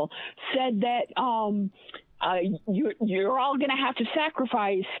nutshell, said that you're all going to have to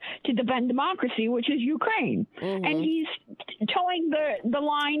sacrifice to defend democracy, which is Ukraine. And he's towing the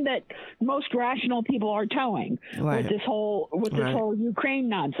line that most rational people are towing with this whole Ukraine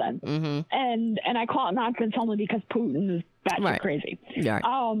nonsense. And I call it nonsense only because Putin is batshit crazy.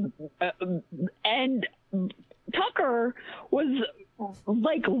 And Tucker was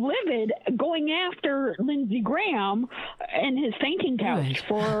like livid going after Lindsey Graham and his fainting couch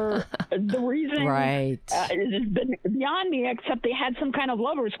for the reason it's been beyond me, except they had some kind of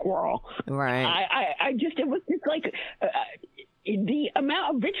lover's quarrel. It was just like the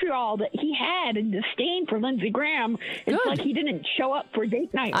amount of vitriol that he had and disdain for Lindsey Graham, it's like he didn't show up for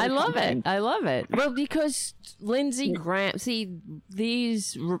date night. I love it. Well, because Lindsey Graham,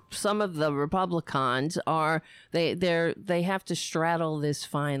 some of the Republicans are they have to straddle this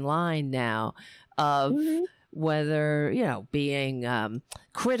fine line now of whether being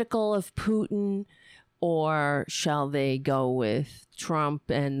critical of Putin, or shall they go with Trump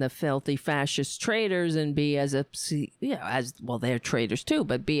and the filthy fascist traitors and be as they're traitors too,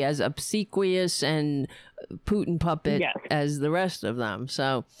 but be as obsequious and Putin puppet as the rest of them.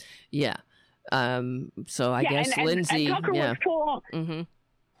 So, so I guess Lindsey, and Tucker was full on,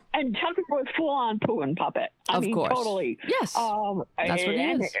 and Tucker was full on Putin puppet. I mean, course. Totally. Yes. That's what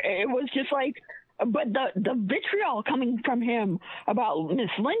he is. It was just like. But the vitriol coming from him about Miss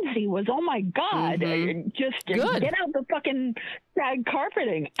Lindsay was, oh my God, just get out the fucking shag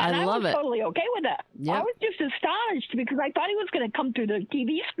carpeting. And I was totally okay with that. Yep. I was just astonished because I thought he was going to come through the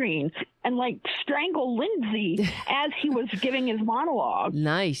TV screen and like strangle Lindsay as he was giving his monologue.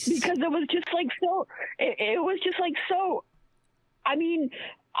 Nice. Because it was just like so, it was just like so, I mean,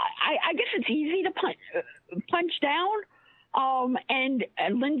 I guess it's easy to punch down. And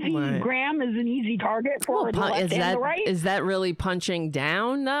Lindsey Graham is an easy target for the left and the right. Is that really punching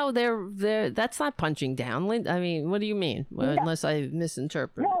down? No, that's not punching down. I mean, what do you mean? Well, unless I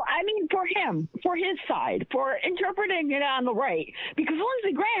misinterpret. Well, I mean, for his side, for interpreting it on the right, because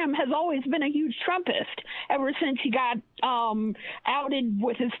Lindsey Graham has always been a huge Trumpist ever since he got outed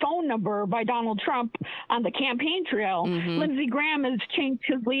with his phone number by Donald Trump on the campaign trail. Lindsey Graham has changed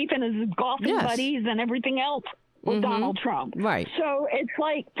his leaf and his golfing buddies and everything else with Donald Trump. Right. So it's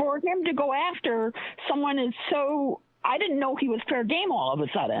like for him to go after someone is so... I didn't know he was fair game all of a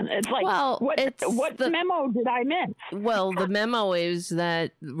sudden. It's like, what memo did I miss? Well, the memo is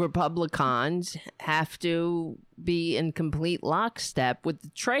that Republicans have to be in complete lockstep with the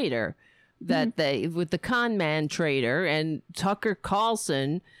traitor, that with the con man traitor, and Tucker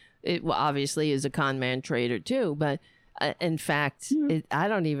Carlson, obviously is a con man traitor too, but In fact, I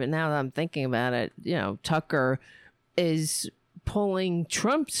don't even, now that I'm thinking about it, Tucker is pulling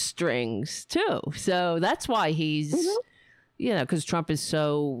Trump's strings too. So that's why he's, because Trump is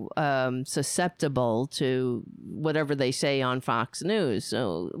so susceptible to whatever they say on Fox News.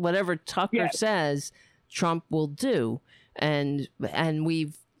 So whatever Tucker says, Trump will do. And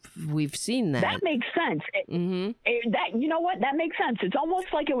we've seen that. That makes sense. That, you know what? That makes sense. It's almost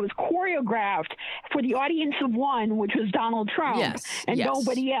like it was choreographed for the audience of one, which was Donald Trump, and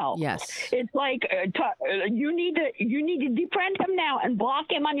nobody else. Yes. It's like you need to defriend him now and block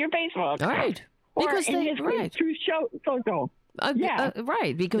him on your Facebook. All right. Or because in his Truth Social.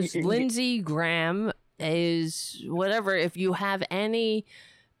 Right. Because Lindsey Graham is whatever. If you have in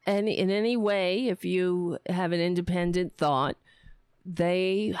any way, if you have an independent thought,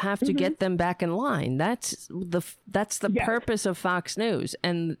 they have to get them back in line. That's the purpose of Fox News,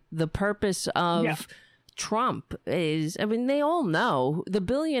 and the purpose of Trump is, I mean, they all know the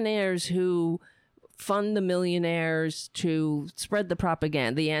billionaires who fund the millionaires to spread the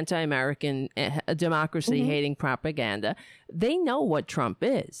propaganda, the anti-American democracy-hating propaganda. They know what Trump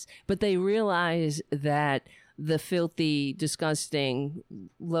is, but they realize that the filthy, disgusting,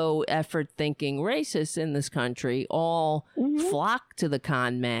 low-effort thinking racists in this country all flock to the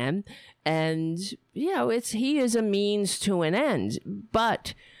con man. And, he is a means to an end.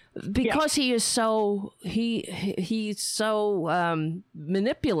 But because he is so, he's so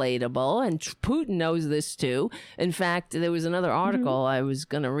manipulatable, and Putin knows this too. In fact, there was another article I was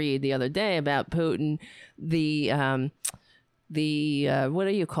going to read the other day about Putin, what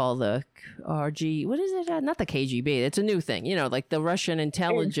do you call the RG? What is it? Not the KGB. It's a new thing. Like the Russian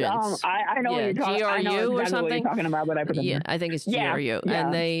intelligence. I know what you're talking about. GRU or something. What you're talking about, but I forget. Yeah, I think it's GRU.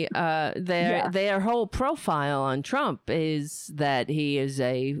 And their whole profile on Trump is that he's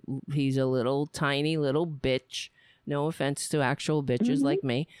a little tiny little bitch. No offense to actual bitches like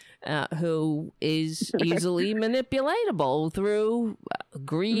me, who is easily manipulatable through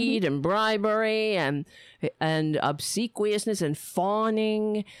greed and bribery and obsequiousness and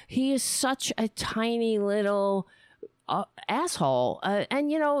fawning. He is such a tiny little asshole. And,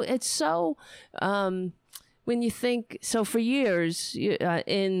 it's so... when you think, so for years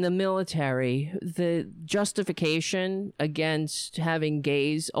in the military, the justification against having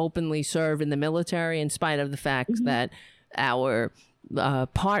gays openly serve in the military, in spite of the fact that our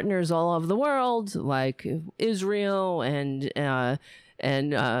partners all over the world, like Israel and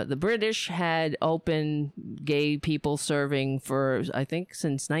the British, had open gay people serving for, I think,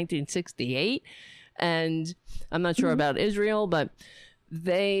 since 1968. And I'm not sure about Israel, but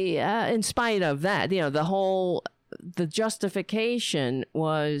they, in spite of that, the justification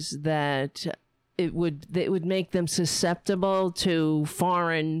was that it would make them susceptible to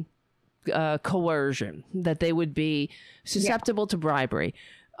foreign coercion, that they would be susceptible to bribery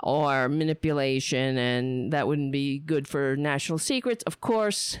or manipulation, and that wouldn't be good for national secrets. Of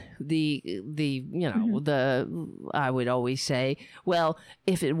course, I would always say, well,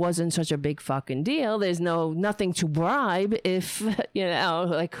 if it wasn't such a big fucking deal, there's nothing to bribe if,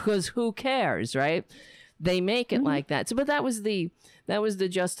 because who cares, right? They make it like that. So, but that was the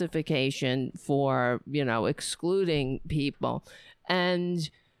justification for, excluding people. And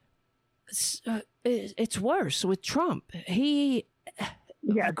it's worse with Trump. He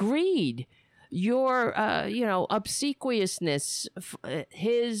greed, your obsequiousness,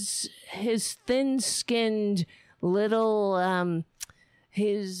 his thin-skinned little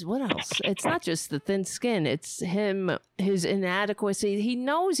what else? It's not just the thin skin, it's his inadequacy. He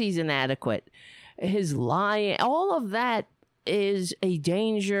knows he's inadequate. His lying, all of that is a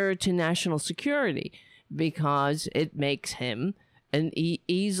danger to national security because it makes him an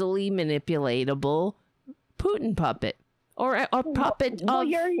easily manipulatable Putin puppet. Or a puppet of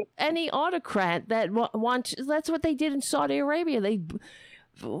any autocrat that wants. That's what they did in Saudi Arabia.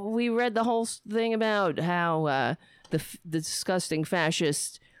 We read the whole thing about how the disgusting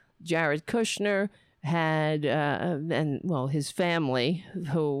fascist Jared Kushner had, his family,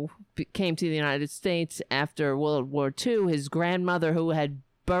 who came to the United States after World War II, his grandmother, who had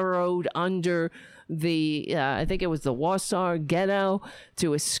burrowed under I think it was the Warsaw Ghetto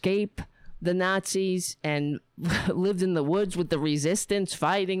to escape the Nazis and lived in the woods with the resistance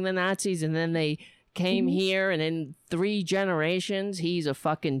fighting the Nazis, and then they came here, and in 3 generations he's a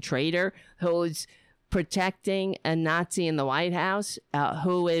fucking traitor who's protecting a Nazi in the White House,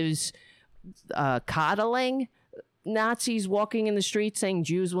 who is coddling Nazis walking in the streets saying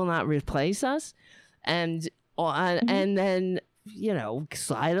Jews will not replace us, and then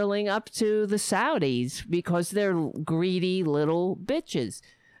sidling up to the Saudis because they're greedy little bitches.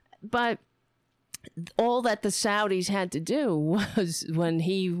 But all that the Saudis had to do was when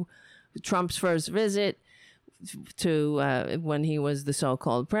Trump's first visit to when he was the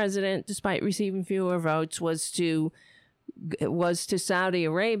so-called president, despite receiving fewer votes, was to Saudi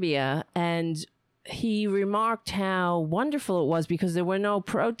Arabia, and he remarked how wonderful it was because there were no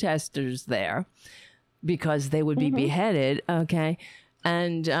protesters there because they would be beheaded. Okay.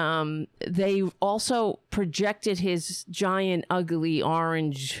 And they also projected his giant, ugly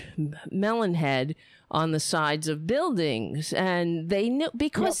orange melon head on the sides of buildings. And they knew,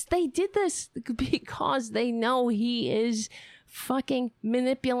 because they did this, because they know he is fucking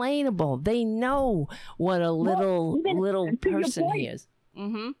manipulatable. They know what a little person he is.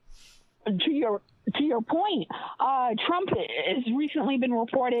 To your point, Trump has recently been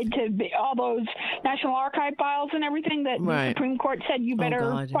reported to be all those National Archive files and everything that the Supreme Court said you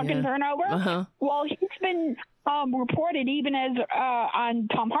better turn over. Well, he's been reported, even as on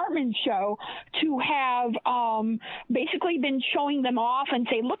Tom Hartman's show, to have basically been showing them off and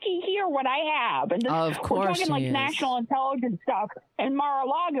say, "Looky here, what I have." And this, we're talking like national intelligence stuff in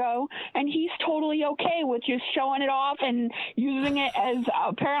Mar-a-Lago, and he's totally okay with just showing it off and using it as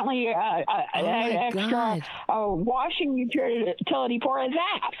apparently extra washing utility for his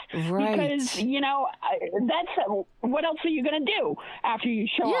ass. Right. Because that's what else are you going to do after you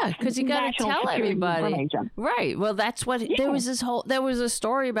show off? Yeah, because you got to tell everybody. Right. Well, that's what there was there was a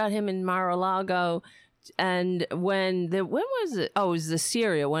story about him in Mar-a-Lago, and when was it? Oh, it was the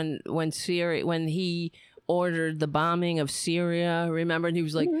Syria when he ordered the bombing of Syria. Remember, and he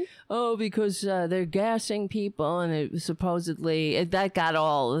was like, "Oh, because they're gassing people," and it was supposedly that got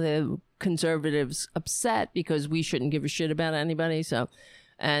all the conservatives upset because we shouldn't give a shit about anybody. So,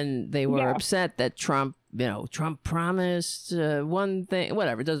 and they were upset that Trump promised one thing,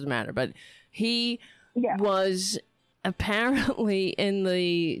 whatever, it doesn't matter, but he was apparently in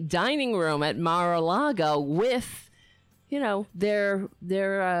the dining room at Mar-a-Lago with, their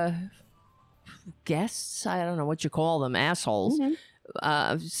guests. I don't know what you call them, assholes,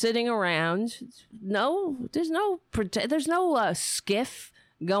 sitting around. No, there's no skiff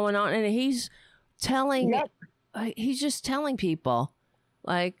going on, and he's just telling people,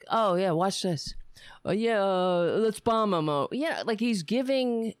 like, "Oh yeah, watch this. Oh yeah, let's bomb him." Oh, yeah, like he's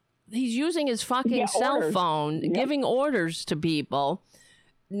using his fucking cell phone, giving orders to people,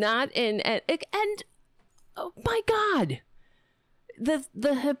 not in and oh my God,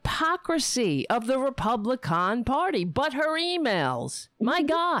 the hypocrisy of the Republican Party, but her emails, my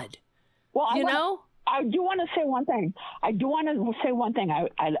God, well, I do want to say one thing. I've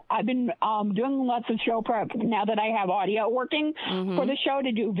been doing lots of show prep now that I have audio working for the show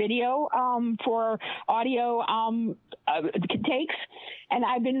to do video for audio takes. And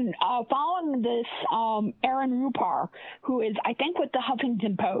I've been following this Aaron Rupar, who is, I think, with the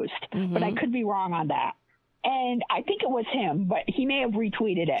Huffington Post, but I could be wrong on that. And I think it was him, but he may have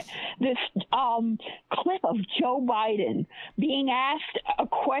retweeted it. This clip of Joe Biden being asked a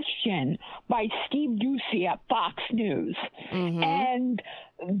question by Steve Doocy at Fox News. And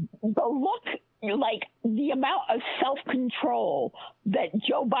the look, like the amount of self-control that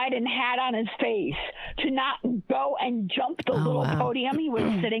Joe Biden had on his face to not go and jump the little podium he was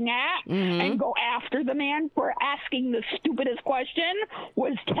sitting at and go after the man for asking the stupidest question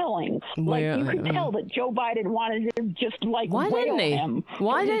was telling. Like, you could tell that Joe Biden wanted to just like wail him.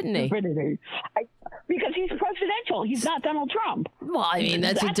 Why didn't he? Because he's presidential. He's not Donald Trump. Well, I mean,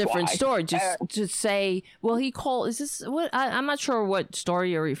 that's a different story. Just say, well, he called. Is this what? I'm not sure what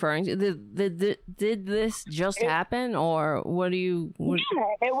story you're referring to. Did this just happen, or what do you? Yeah,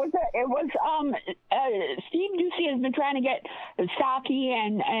 it was. Steve Doocy has been trying to get Psaki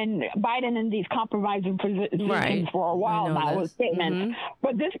and Biden in these compromising positions for a while now with statements.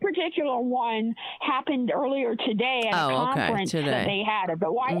 But this particular one happened earlier today at a conference that they had at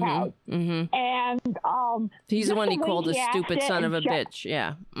the White House, and he's the one he called a stupid son of a bitch.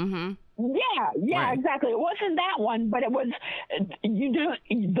 Yeah. Yeah, exactly. It wasn't that one, but it was.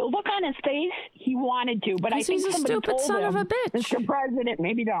 The look on his face, he wanted to, but I think he's a stupid son of a bitch. Mr. President,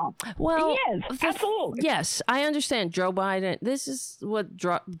 maybe don't. Well, he is absolutely. Yes, I understand Joe Biden. This is what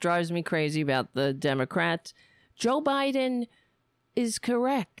drives me crazy about the Democrats. Joe Biden is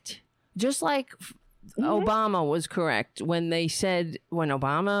correct, just like Obama was correct when they said,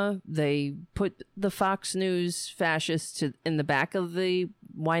 they put the Fox News fascists in the back of the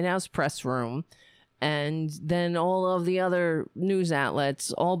White House press room, and then all of the other news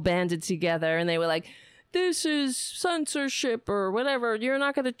outlets all banded together, and they were like, this is censorship or whatever. You're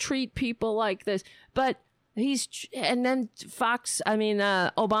not going to treat people like this. But and then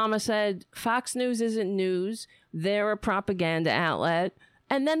Obama said, Fox News isn't news. They're a propaganda outlet.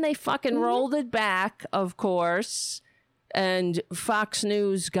 And then they fucking rolled it back, of course. And Fox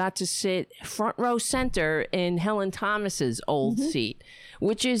News got to sit front row center in Helen Thomas's old seat,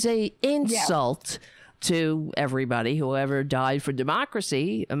 which is a insult to everybody who ever died for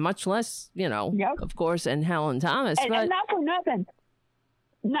democracy, and much less, of course, and Helen Thomas. And not for nothing.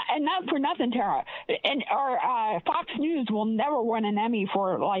 Not for nothing, Tara. And our Fox News will never win an Emmy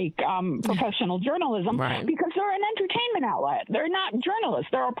for professional journalism because they're an entertainment outlet. They're not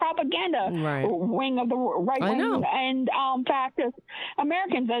journalists. They're a propaganda wing of the right wing and fascist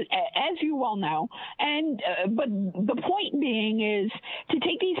Americans, as you well know. And but the point being is to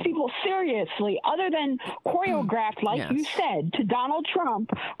take these people seriously, other than choreographed, like you said, to Donald Trump,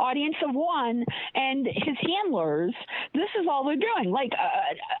 audience of one, and his handlers. This is all they're doing.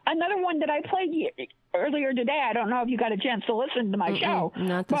 Another one that I played earlier today, I don't know if you got a chance to listen to my show.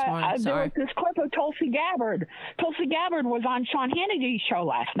 Not this morning, there was this clip of Tulsi Gabbard. Tulsi Gabbard was on Sean Hannity's show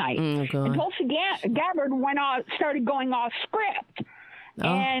last night. And Tulsi Gabbard started going off script.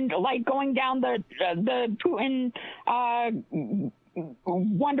 And going down the Putin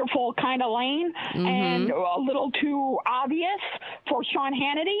wonderful kind of lane and a little too obvious for Sean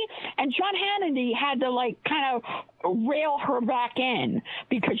Hannity. And Sean Hannity had to kind of rail her back in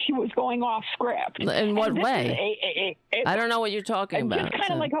because she was going off script. In what way? I don't know what you're talking about. Just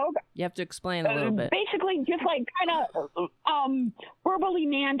kind of you have to explain a little bit. Basically, just kind of verbally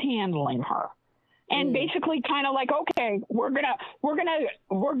manhandling her. And basically kind of okay, we're gonna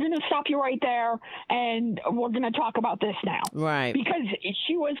stop you right there, and we're gonna talk about this now, right? Because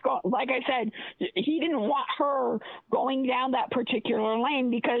she was like I said, he didn't want her going down that particular lane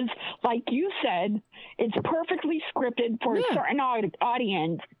because, like you said, it's perfectly scripted for a certain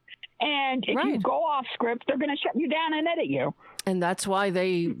audience, and if you go off script, they're gonna shut you down and edit you. And that's why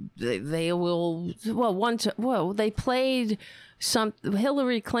they will. They played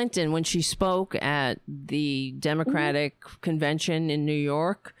Hillary Clinton when she spoke at the Democratic convention in New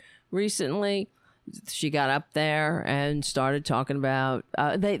York recently. She got up there and started talking about.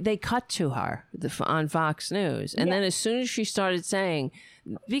 They cut to her on Fox News, and then as soon as she started saying,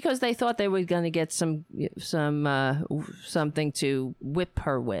 because they thought they were going to get something to whip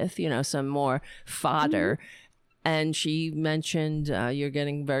her with, some more fodder. And she mentioned you're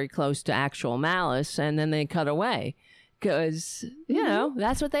getting very close to actual malice, and then they cut away because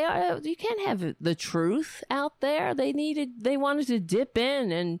that's what they are. You can't have the truth out there. They wanted to dip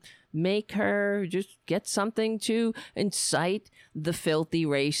in and make her just get something to incite the filthy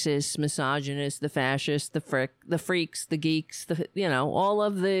racist, misogynist, the fascist, the freaks, the geeks, all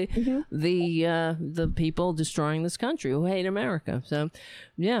of the people destroying this country who hate America. So,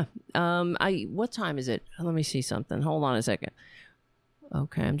 what time is it? Let me see something. Hold on a second.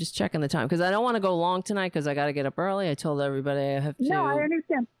 Okay, I'm just checking the time because I don't want to go long tonight because I got to get up early. I told everybody I have to. No, I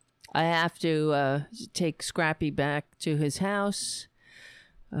understand. I have to take Scrappy back to his house.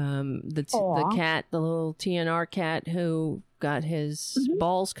 The cat, the little TNR cat who got his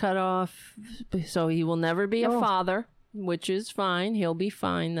balls cut off, so he will never be a father, which is fine. He'll be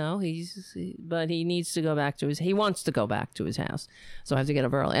fine though. But he needs to go back to he wants to go back to his house, so I have to get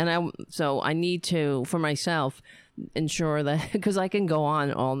up early. And I need to, for myself, ensure that because I can go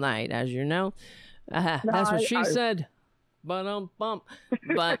on all night, as you know. That's what she said. But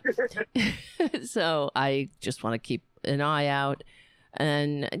so I just want to keep an eye out.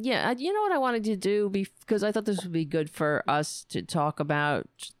 And you know what I wanted to do because I thought this would be good for us to talk about.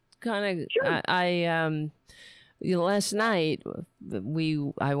 Kind of, sure. Last night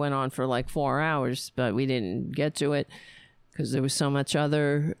I went on for 4 hours, but we didn't get to it because there was so much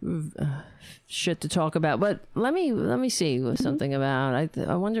other shit to talk about. But let me see something about.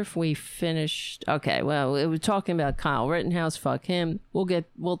 I wonder if we finished. Okay, well, it was talking about Kyle Rittenhouse. Fuck him.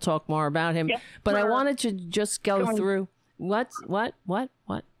 We'll talk more about him. Yeah, but I wanted to just go through. What?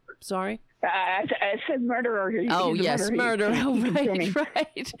 Sorry. I said murderer. Oh, yes, murderer.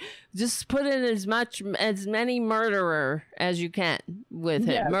 Right. Just put in as many murderer as you can with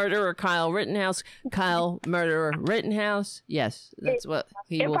him. Murderer Kyle Rittenhouse. Kyle murderer Rittenhouse. Yes, that's what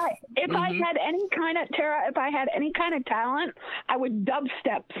he will. If I had any kind of Tara, if I had any kind of talent, I would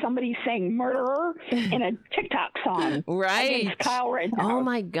dubstep somebody saying murderer in a TikTok song. Right. Against Kyle Rittenhouse. Oh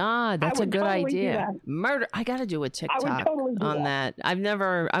my God, that's a good idea. Murder. I got to do a TikTok on that. I've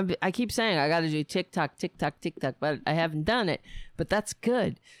never. I keep saying I got to do TikTok, but I haven't done it. But that's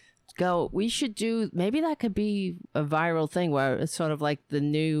good. We should do, maybe that could be a viral thing where it's sort of like the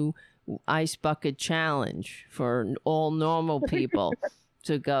new ice bucket challenge for all normal people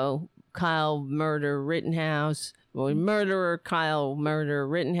to go Kyle murder Rittenhouse or murderer Kyle murder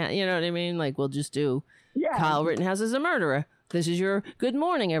Rittenhouse. You know what I mean? We'll just do Kyle Rittenhouse as a murderer. This is your good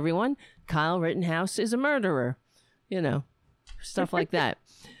morning, everyone. Kyle Rittenhouse is a murderer. You know, stuff like that.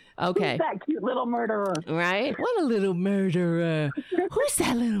 Okay. Who's that cute little murderer? Right? What a little murderer. Who's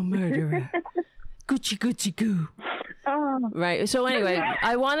that little murderer? Gucci, Gucci, goo. Right. So anyway,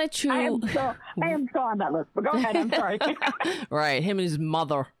 I wanted to. I am so on that list. But go ahead. I'm sorry. Right. Him and his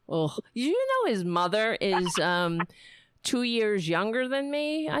mother. Oh, you know his mother is 2 years younger than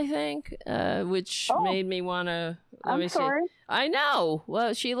me, I think, which made me want to. I'm sorry. I know.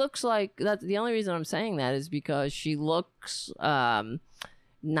 Well, she looks like that. The only reason I'm saying that is because she looks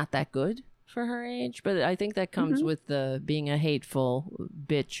not that good for her age, but I think that comes with being a hateful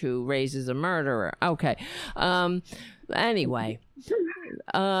bitch who raises a murderer. Okay. Anyway,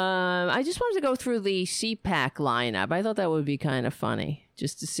 I just wanted to go through the CPAC lineup. I thought that would be kind of funny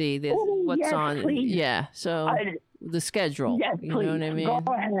just to see what's on. Please. Yeah. So the schedule. Yes, you please. know what I mean? Go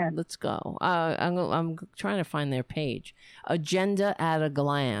ahead. Let's go. I'm trying to find their page. Agenda at a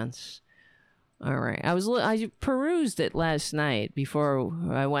glance. All right. I perused it last night before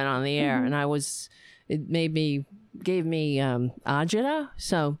I went on the air, and gave me agita.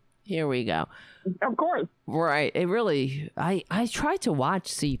 So here we go. Of course. Right. It really, I try to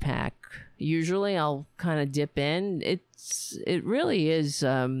watch CPAC. Usually I'll kind of dip in. It really is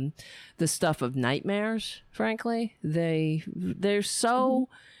the stuff of nightmares, frankly. They're so,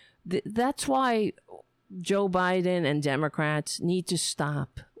 that's why Joe Biden and Democrats need to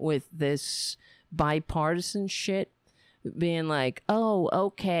stop with this bipartisan shit, being like, oh,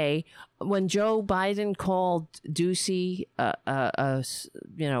 okay. When Joe Biden called Ducey a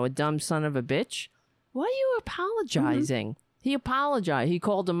dumb son of a bitch, why are you apologizing? He apologized. He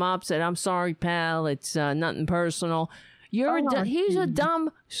called him up, said, I'm sorry, pal. It's nothing personal. He's a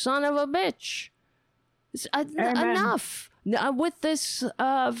dumb son of a bitch. Enough. With this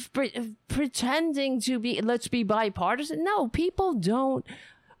pretending to be, let's be bipartisan. No, people don't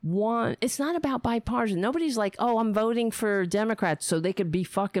want, it's not about bipartisan. Nobody's like, oh, I'm voting for Democrats so they could be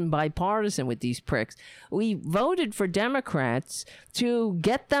fucking bipartisan with these pricks. We voted for Democrats to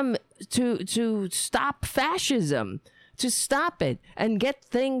get them to stop fascism, to stop it and get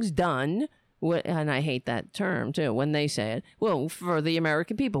things done. And I hate that term too when they say it. Well, for the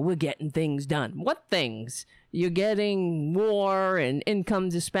American people, we're getting things done. What things? You're getting war and income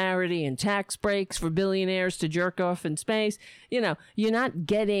disparity and tax breaks for billionaires to jerk off in space. You know, you're not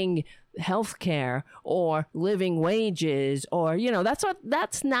getting health care or living wages or,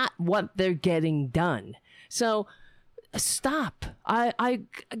 that's not what they're getting done. So stop.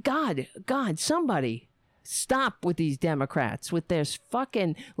 God, somebody stop with these Democrats, with their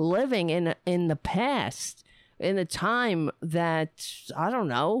fucking living in the past, in a time that, I don't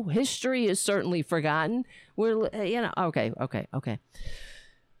know, history is certainly forgotten. We're, okay.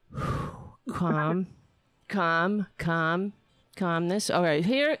 Calmness. All right,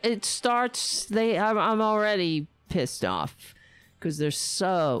 here it starts. I'm already pissed off because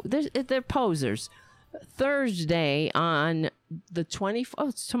they're posers. Thursday on the 24th. Oh,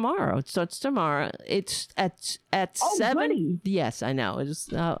 it's tomorrow. It starts tomorrow. It's at 7. Buddy. Yes, I know. It's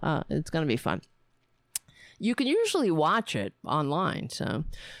going to be fun. You can usually watch it online, so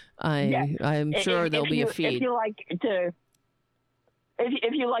I'm sure there'll be a feed. If you like to,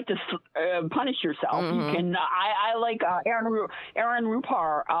 if you like to punish yourself, you can. I like Aaron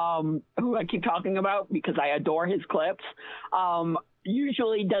Rupar, who I keep talking about because I adore his clips.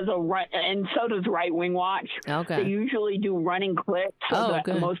 Usually does and so does Right Wing Watch. Okay. They usually do running clips of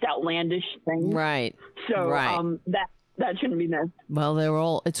the most outlandish things. Right. So right. That shouldn't be missed.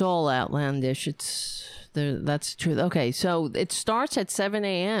 Well, it's all outlandish. That's true. Okay, so it starts at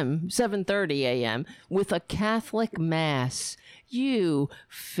 7:30 a.m. with a Catholic mass. You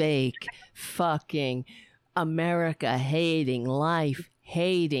fake fucking America hating, life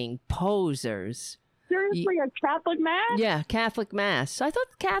hating posers. Seriously, a Catholic mass? Yeah, Catholic mass. I thought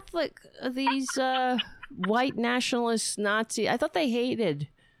these white nationalist Nazi, I thought they hated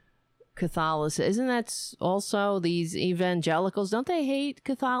Catholicism. Isn't that also these evangelicals? Don't they hate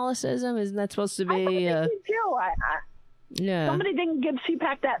Catholicism? Isn't that supposed to be? I think they do. Yeah. Somebody didn't give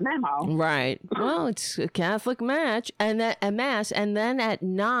CPAC that memo. Right. Well, it's a Catholic mass, and then at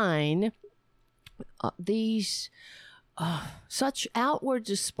 9, these such outward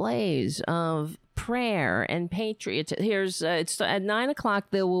displays of prayer and patriotism. Here's it's at 9:00.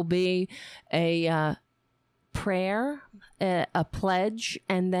 There will be a prayer, a pledge,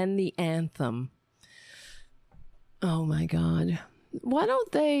 and then the anthem. Oh my God. Why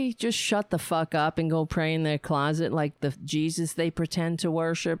don't they just shut the fuck up and go pray in their closet like the Jesus they pretend to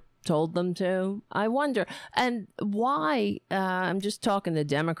worship told them to? I wonder. And why, I'm just talking to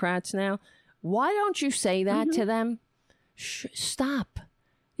Democrats now, why don't you say that to them? Stop.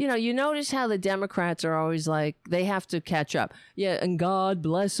 You notice how the Democrats are always like, they have to catch up. Yeah, and God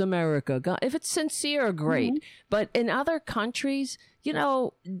bless America. God, if it's sincere, great. Mm-hmm. But in other countries,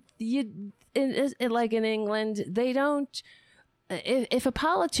 like in England, they don't. If a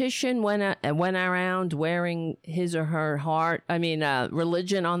politician went around wearing his or her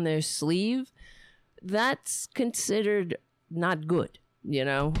religion on their sleeve, that's considered not good.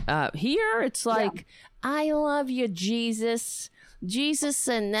 Here it's like, I love you, Jesus. Jesus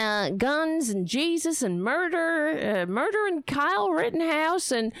and guns and Jesus and murder and Kyle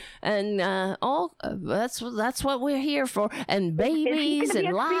Rittenhouse and all that's what we're here for, and babies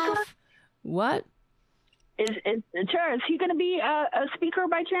and laugh. What? Is he going to be a speaker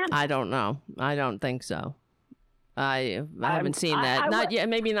by chance? I don't know. I don't think so. I haven't seen that. Not yet.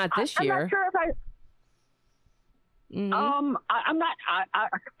 Maybe not this year. I'm not sure if I. Mm-hmm.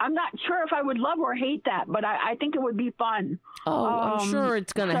 I'm not sure if I would love or hate that, but I think it would be fun. Oh, I'm sure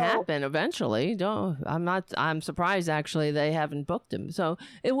it's going to happen eventually. I'm surprised actually they haven't booked him. So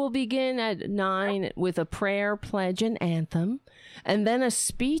it will begin at 9 with a prayer, pledge, and anthem, and then a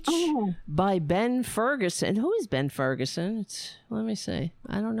speech by Ben Ferguson. Who is Ben Ferguson? Let me see.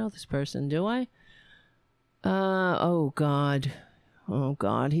 I don't know this person. Do I? Oh God.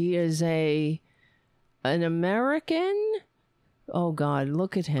 He is an American. Oh God,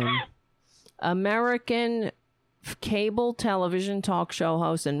 look at him. American cable television talk show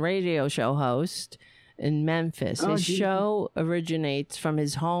host and radio show host in Memphis. His show originates from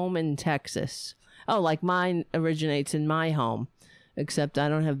his home in Texas. Oh, like mine originates in my home, except I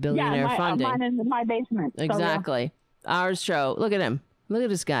don't have billionaire funding. Mine is in my basement. Exactly. So, Our show. Look at him. Look at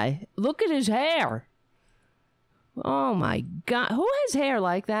this guy. Look at his hair. Oh my God. Who has hair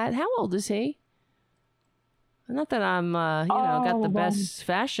like that? How old is he? Not that I'm, got the best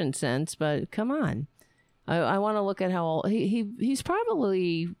fashion sense, but come on. I want to look at how old he's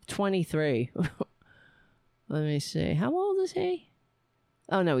probably 23. Let me see. How old is he?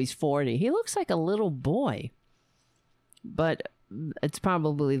 Oh no, he's 40. He looks like a little boy, but it's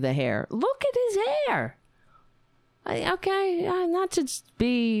probably the hair. Look at his hair. Not to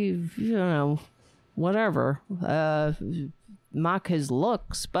be, whatever, mock his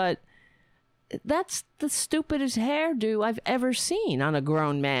looks, but that's the stupidest hairdo I've ever seen on a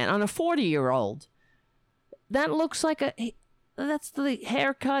grown man, on a 40-year-old. That looks like that's the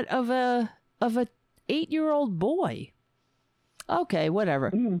haircut of a 8-year-old boy. Okay,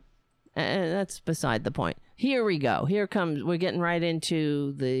 whatever. That's beside the point. Here we go. We're getting right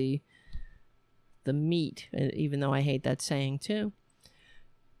into the meat, even though I hate that saying too.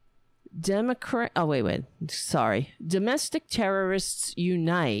 Domestic terrorists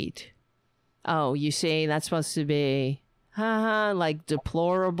unite. Oh, you see, that's supposed to be, like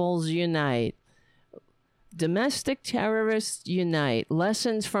deplorables unite. Domestic terrorists unite.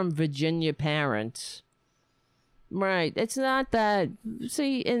 Lessons from Virginia parents. Right. It's not that.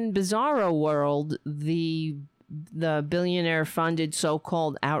 See, in Bizarro World, the billionaire-funded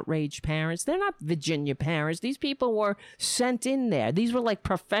so-called outraged parents, they're not Virginia parents. These people were sent in there. These were like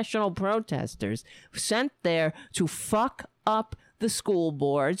professional protesters sent there to fuck up the school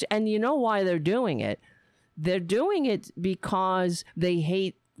boards, and you know why they're doing it. They're doing it because they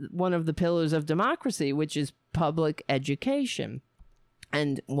hate one of the pillars of democracy, which is public education.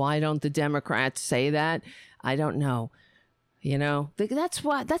 And why don't the Democrats say that? I don't know. That's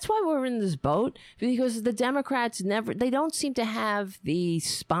why we're in this boat, because the Democrats they don't seem to have the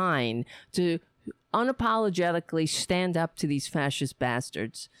spine to unapologetically stand up to these fascist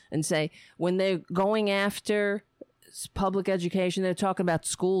bastards and say, when they're going after public education, they're talking about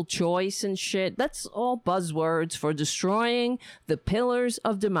school choice and shit. That's all buzzwords for destroying the pillars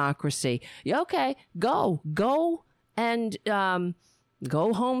of democracy. Okay, go and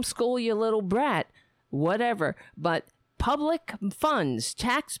go homeschool your little brat, whatever. But public funds,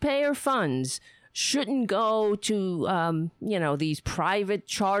 taxpayer funds, shouldn't go to these private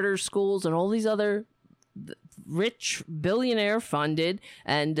charter schools and all these other rich billionaire funded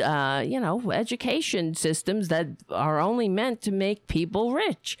and education systems that are only meant to make people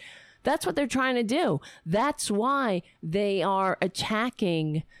rich. That's what they're trying to do. That's why they are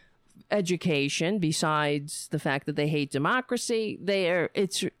attacking education. Besides the fact that they hate democracy,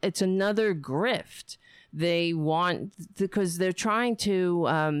 it's another grift. They want, because they're trying to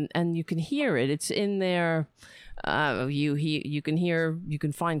and you can hear it, it's in their you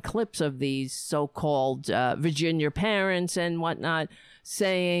can find clips of these so-called Virginia parents and whatnot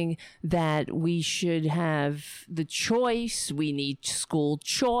saying that we should have the choice. We need school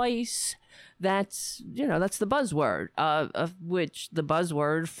choice. That's the buzzword of which the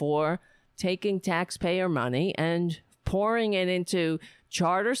buzzword for taking taxpayer money and pouring it into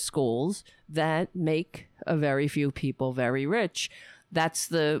charter schools that make a very few people very rich. That's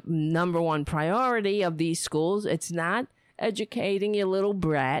the number one priority of these schools. It's not educating your little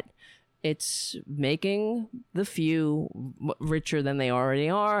brat. It's making the few richer than they already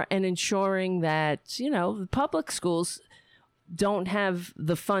are and ensuring that, you know, the public schools don't have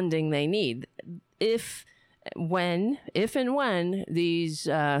the funding they need. If and when these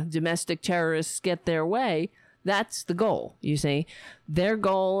domestic terrorists get their way, that's the goal, you see. Their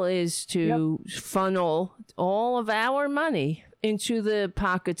goal is to funnel all of our money into the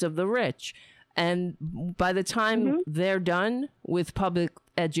pockets of the rich. And by the time they're done with public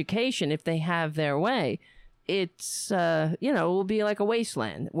education, if they have their way, it's, it will be like a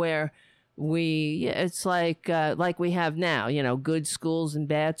wasteland where it's like we have now, you know, good schools and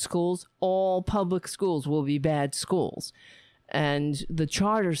bad schools. All public schools will be bad schools. And the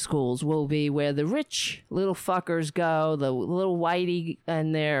charter schools will be where the rich little fuckers go, the little whitey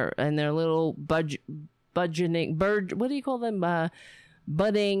and their little budding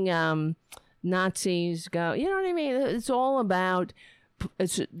Nazis go. You know what I mean? It's all about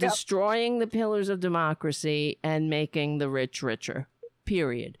destroying the pillars of democracy and making the rich richer,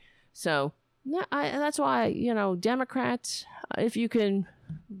 period. So that's why, you know, Democrats, if you can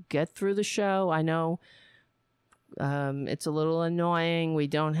get through the show, I know it's a little annoying. We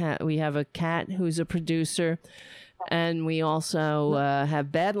have a cat who's a producer, and we also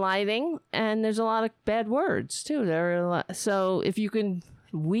have bad lighting, and there's a lot of bad words too. So if you can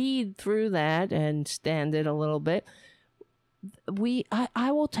weed through that and stand it a little bit,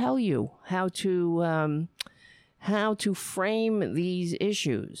 I will tell you how to frame these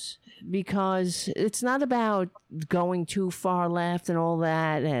issues, because it's not about going too far left and all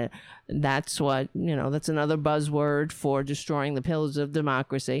that. And that's what, you know, that's another buzzword for destroying the pillars of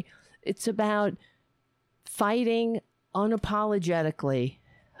democracy. It's about fighting unapologetically.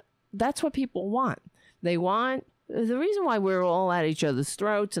 That's what people want. They want, the reason why we're all at each other's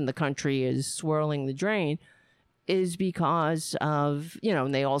throats and the country is swirling the drain is because of, you know,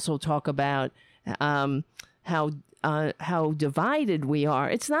 and they also talk about how divided we are.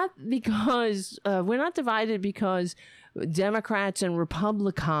 It's not because we're not divided because Democrats and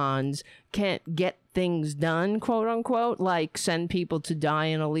Republicans can't get things done, quote unquote, like send people to die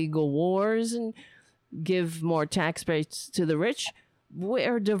in illegal wars and give more tax breaks to the rich.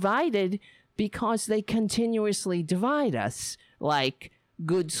 We're divided because they continuously divide us, like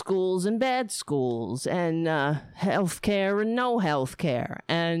good schools and bad schools, and health care and no health care.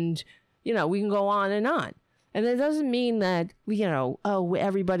 And, you know, we can go on. And it doesn't mean that, you know,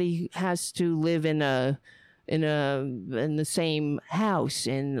 everybody has to live in the same house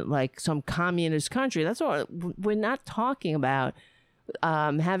in like some communist country. That's all. We're not talking about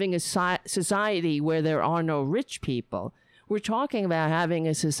having a society where there are no rich people. We're talking about having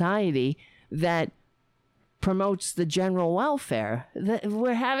a society that promotes the general welfare.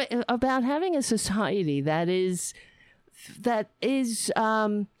 We're having a society that is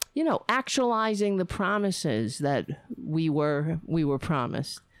you know, actualizing the promises that we were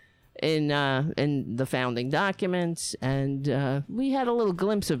promised in the founding documents, and we had a little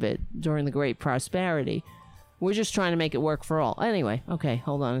glimpse of it during the Great Prosperity. We're just trying to make it work for all. Anyway, okay,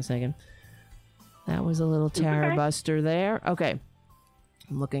 hold on a second. That was a little terror buster there. Okay.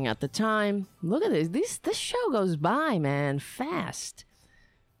 I'm looking at the time. Look at this. This show goes by, man, fast.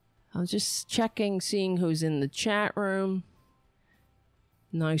 I was just checking, seeing who's in the chat room.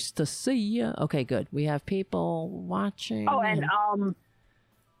 Nice to see you. Okay, good. We have people watching. Oh, and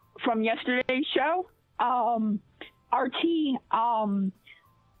from yesterday's show, RT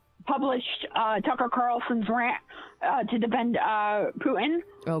published Tucker Carlson's rant to defend Putin.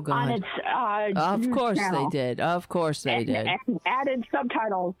 Oh, God. On its of course channel. they did. Of course they did. And added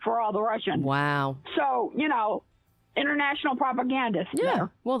subtitles for all the Russians. Wow. So, you know, international propagandist. Yeah.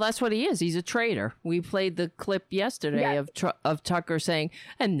 There. Well, that's what he is. He's a traitor. We played the clip yesterday of Tucker saying,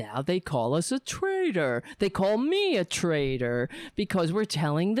 and now they call us a traitor. They call me a traitor because we're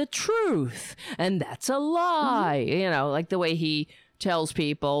telling the truth. And that's a lie. Mm-hmm. You know, like the way he tells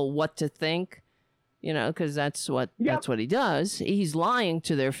people what to think, you know, because that's what he does. He's lying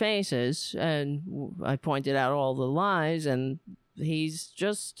to their faces. And I pointed out all the lies, and he's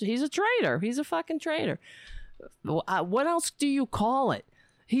a traitor. He's a fucking traitor. What else do you call it?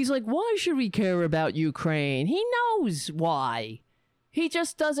 He's like, why should we care about Ukraine? He knows why. He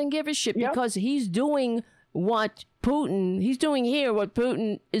just doesn't give a shit because he's doing what Putin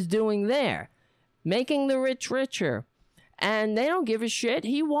is doing there, making the rich richer. And they don't give a shit.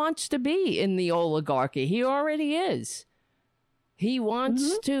 He wants to be in the oligarchy. He already is. He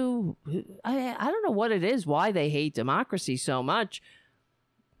wants to, I don't know what it is, why they hate democracy so much.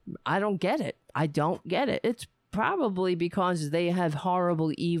 I don't get it. I don't get it. It's probably because they have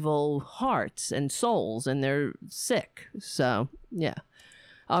horrible, evil hearts and souls and they're sick. So, yeah.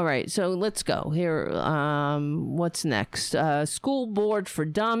 All right. So let's go here. What's next? School board for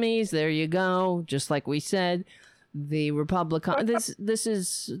dummies. There you go. Just like we said, the Republican. This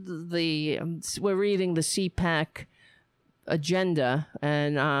is the, we're reading the CPAC agenda,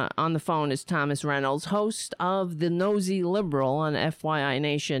 and on the phone is Thomas Reynolds, host of the Nosy Liberal on FYI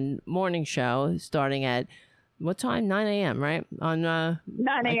Nation morning show, starting at what time? 9 a.m., right? On 9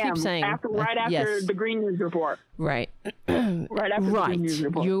 a.m. I keep saying, right after yes. the Green News Report. Right. Right after the Green News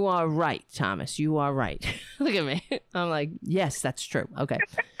Report. You are right, Thomas. You are right. Look at me. I'm like, yes, that's true. Okay.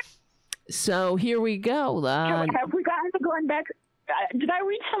 So here we go. Have we gotten to Glenn Beck? Did I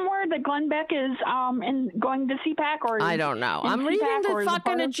read somewhere that Glenn Beck is going to CPAC or? I don't know. I'm reading the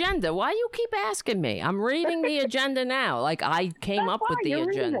fucking agenda. Why you keep asking me? I'm reading the agenda now. Like I came up with the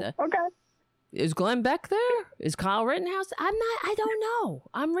agenda. Okay. Is Glenn Beck there? Is Kyle Rittenhouse? I don't know.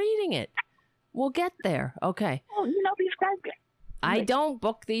 I'm reading it. We'll get there. Okay. Oh, you know these guys. I don't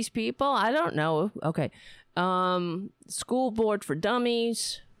book these people. I don't know. Okay. School board for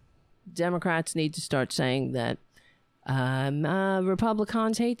dummies. Democrats need to start saying that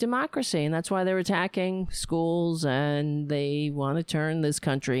Republicans hate democracy, and that's why they're attacking schools, and they want to turn this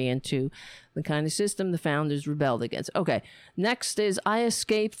country into the kind of system the founders rebelled against. Okay, next is I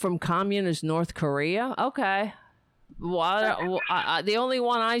escaped from communist North Korea. Okay, the only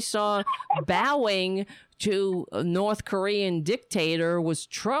one I saw bowing to a North Korean dictator was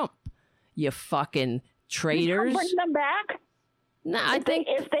Trump. You fucking traitors! Bring them back. No, I think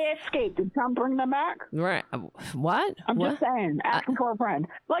if they escaped, did Trump bring them back? Right. What? I'm just saying, asking for a friend.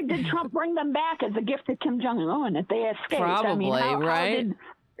 Like, did Trump bring them back as a gift to Kim Jong-un if they escaped? Probably, right?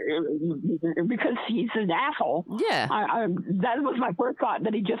 Because he's an asshole. Yeah. That was my first thought,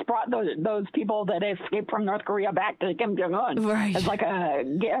 that he just brought those people that escaped from North Korea back to Kim Jong-un. Right. As like a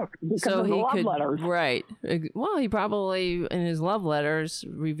gift because of the love letters. Right. Well, he probably, in his love letters,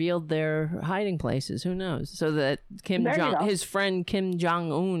 revealed their hiding places. Who knows? So that his friend Kim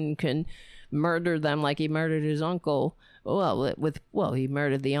Jong-un can murder them like he murdered his uncle. Well, he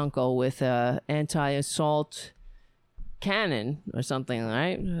murdered the uncle with anti-assault cannon or something,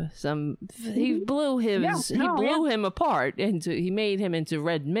 right? He blew him apart he made him into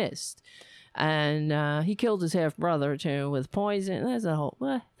red mist, and he killed his half brother too with poison.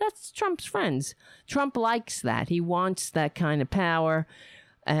 That's Trump's friends. Trump likes that. He wants that kind of power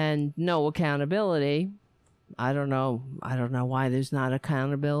and no accountability. I don't know why there's not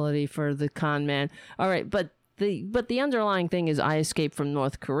accountability for the con man. All right, but the underlying thing is I escaped from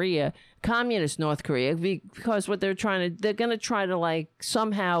North Korea, communist North Korea, because what they're going to try to like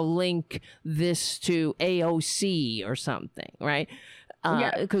somehow link this to AOC or something, right?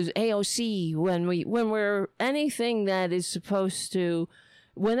 Because AOC, when we're anything that is supposed to,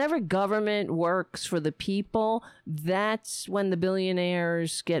 whenever government works for the people, that's when the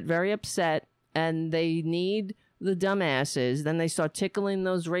billionaires get very upset and they need the dumbasses. Then they start tickling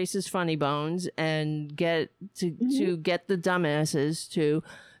those racist funny bones and get the dumbasses to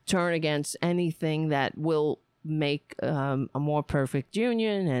turn against anything that will make a more perfect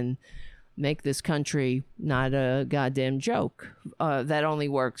union and make this country not a goddamn joke that only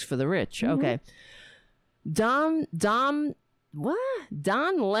works for the rich. Okay. Don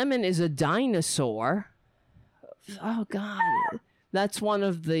Lemon is a dinosaur. Oh God. That's one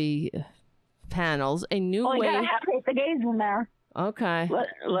of the panels. A new way. You gotta have hate the gays in there. Okay.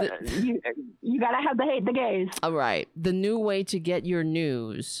 You gotta have the hate the gays. All right. The new way to get your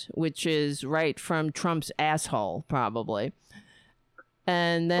news, which is right from Trump's asshole, probably.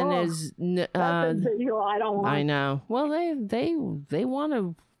 And then there's that's a visual I don't want. I know. Well, they want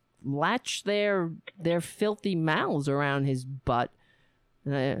to latch their filthy mouths around his butt.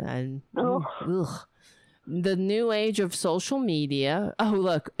 Ugh. The new age of social media. Oh,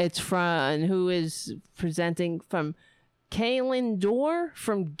 look, it's from who is presenting from Kaylin Dorr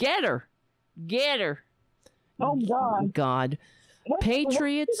from Getter. Oh God.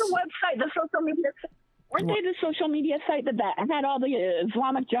 Patriots. What's the website? The social media. Weren't they the social media site that had all the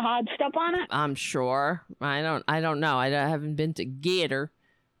Islamic Jihad stuff on it? I'm sure. I don't know. I haven't been to Getter.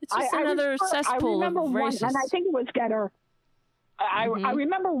 It's just another cesspool of racists. And I think it was Getter. I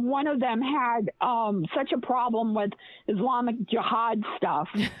remember one of them had such a problem with Islamic Jihad stuff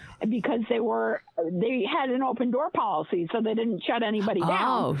because they had an open door policy, so they didn't shut anybody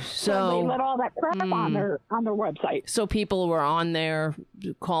down. So they let all that crap on their website. So people were on there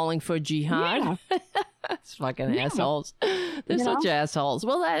calling for jihad. Yeah. It's fucking assholes. They're such assholes.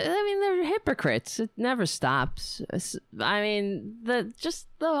 Well, I mean, they're hypocrites. It never stops. I mean, the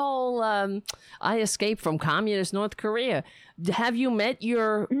whole I escaped from communist North Korea. Have you met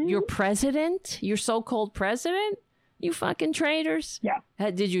your president, your so-called president? You fucking traitors. Yeah.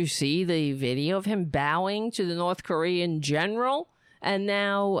 Did you see the video of him bowing to the North Korean general and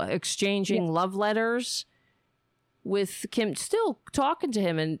now exchanging love letters with Kim, still talking to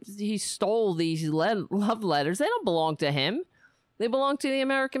him, and he stole these love letters. They don't belong to him. They belong to the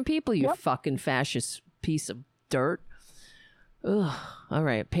American people, you fucking fascist piece of dirt. Ugh. All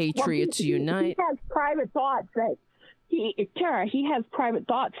right, Patriots Unite. He has private thoughts that Tara, he has private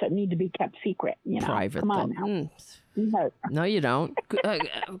thoughts that need to be kept secret. Private Come on now. No, you don't.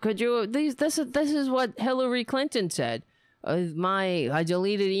 Could you? This is what Hillary Clinton said. I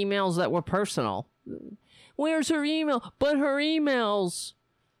deleted emails that were personal. Where's her email? But her emails.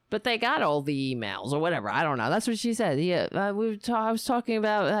 But they got all the emails or whatever. I don't know. That's what she said. Yeah, I was talking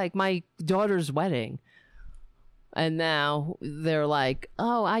about like my daughter's wedding. And now they're like,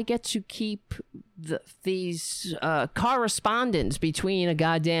 oh, I get to keep these correspondence between a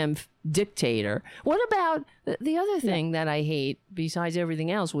goddamn dictator. What about the other thing that I hate, besides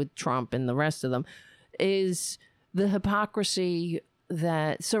everything else with Trump and the rest of them, is the hypocrisy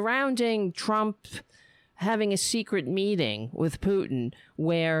that surrounding Trump having a secret meeting with Putin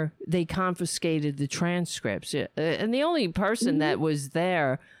where they confiscated the transcripts. And the only person that was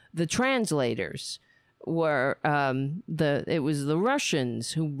there, the translators, were it was the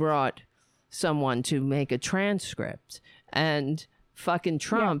Russians who brought someone to make a transcript, and fucking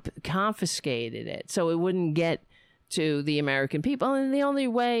Trump confiscated it so it wouldn't get to the American people. And the only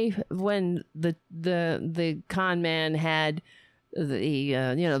way, when the con man had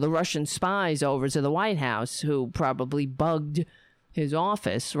the Russian spies over to the White House, who probably bugged his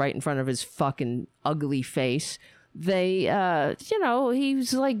office right in front of his fucking ugly face, they he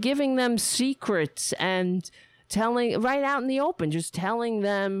was like giving them secrets and telling right out in the open, just telling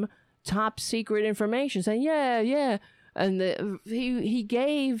them top secret information, saying yeah, and he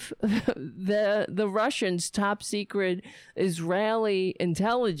gave the Russians top secret Israeli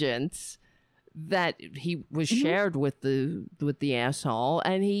intelligence that he was shared with the asshole,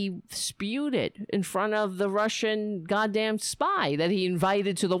 and he spewed it in front of the Russian goddamn spy that he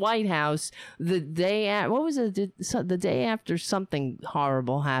invited to the White House the day the day after something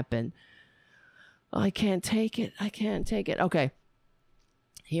horrible happened. I can't take it. Okay,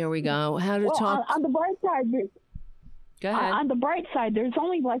 here we go. How to talk on the bright side. Go ahead. On the bright side, there's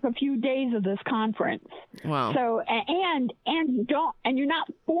only like a few days of this conference. Wow. So and you're not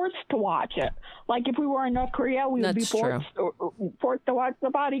forced to watch it. Like if we were in North Korea, we would be forced to watch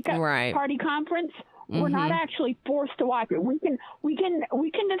the party conference. We're not actually forced to watch it. We can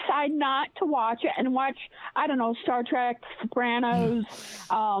decide not to watch it and watch, I don't know, Star Trek, Sopranos,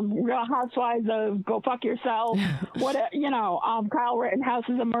 Real Housewives of Go Fuck Yourself, Kyle Rittenhouse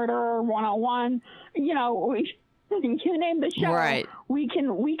is a Murderer 101. You name the show. Right. We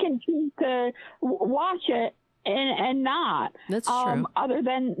can choose to watch it and not. That's true. Other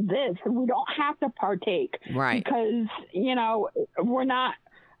than this, we don't have to partake. Right. Because we're not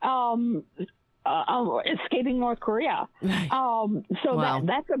escaping North Korea. So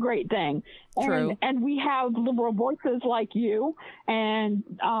that's a great thing. True. And we have liberal voices like you and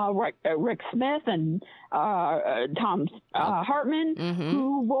Rick Smith and Tom Hartman,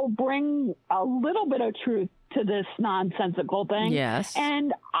 who will bring a little bit of truth to this nonsensical thing. Yes.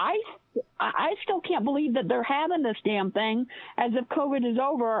 And I still can't believe that they're having this damn thing as if COVID is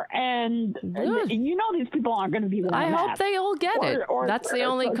over, and these people aren't going to be wearing masks. I hope they all get it. That's the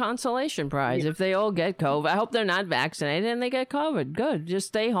only consolation prize. If they all get COVID, I hope they're not vaccinated and they get COVID. Good. Just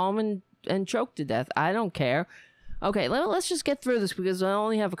stay home and choke to death. I don't care. Okay, let's just get through this because I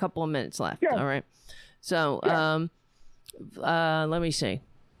only have a couple of minutes left. Sure. All right. So, let me see.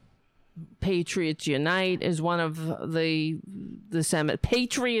 Patriots Unite is one of the Senate.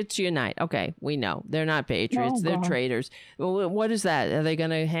 Patriots Unite. Okay, we know they're not patriots; they're traitors. What is that? Are they going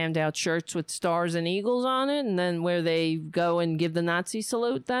to hand out shirts with stars and eagles on it, and then where they go and give the Nazi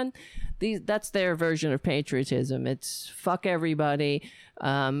salute? Then that's their version of patriotism. It's fuck everybody,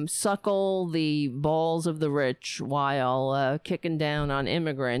 suckle the balls of the rich while kicking down on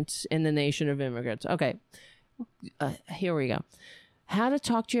immigrants in the nation of immigrants. Okay, here we go. How to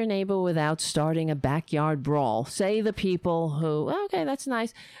talk to your neighbor without starting a backyard brawl. Say the people who, okay, that's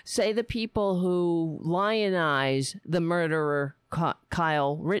nice. Say the people who lionize the murderer,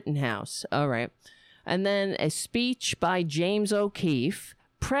 Kyle Rittenhouse. All right. And then a speech by James O'Keefe,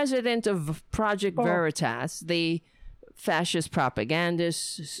 president of Project Veritas, the fascist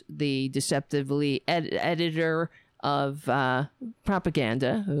propagandist, the deceptively editor of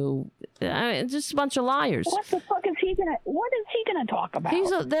propaganda, who just a bunch of liars. What the fuck is he gonna? What is he gonna talk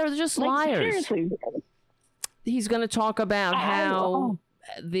about? They're just liars. Seriously. He's going to talk about how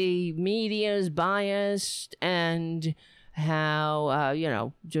the media is biased and how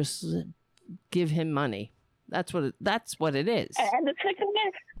just give him money. That's what it is. And the sick thing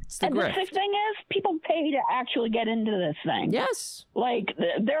is, people pay to actually get into this thing. Yes. Like,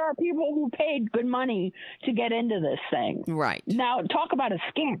 there are people who paid good money to get into this thing. Right. Now, talk about a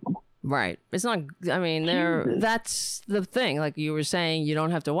scam. Right. It's not, I mean, that's the thing. Like you were saying, you don't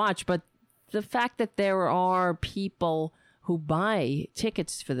have to watch, but the fact that there are people who buy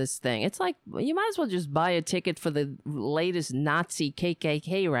tickets for this thing, it's like, you might as well just buy a ticket for the latest Nazi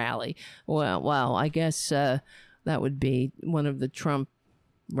KKK rally. Well, I guess that would be one of the Trump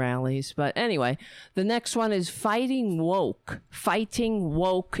rallies. But anyway, the next one is Fighting Woke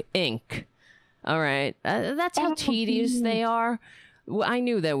Inc. All right. That's how tedious they are. I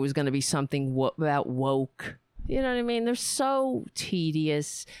knew there was going to be something about woke. You know what I mean? They're so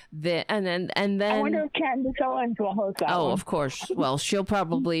tedious. And then I wonder if Candace Owens will host that one. Of course. Well, she'll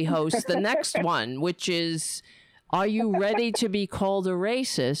probably host the next one, which is, are you ready to be called a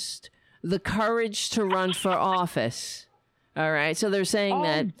racist? The courage to run for office. All right. So they're saying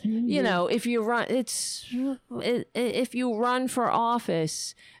that, if you run for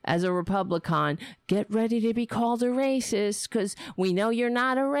office as a Republican, get ready to be called a racist, because we know you're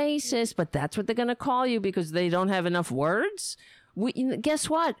not a racist, but that's what they're going to call you because they don't have enough words. Guess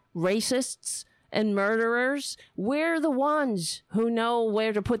what? Racists and murderers, we're the ones who know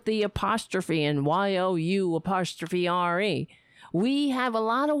where to put the apostrophe in, YOU''RE. We have a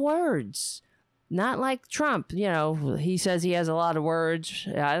lot of words. Not like Trump, he says he has a lot of words.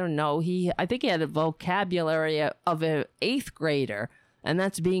 I don't know. I think he had a vocabulary of an 8th grader, and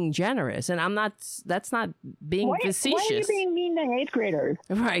that's being generous. And that's not being facetious. Why are you being mean to 8th graders?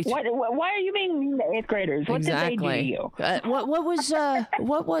 Right. Why are you being mean to 8th graders? What did they do to you?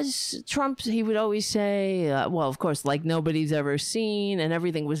 What was Trump? He would always say, well, of course, like nobody's ever seen, and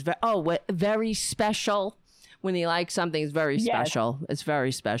everything was very special. When he likes something, it's very special. Yes. It's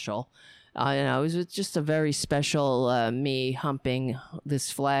very special. It was just a very special me humping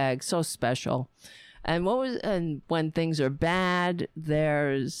this flag, so special. And when things are bad,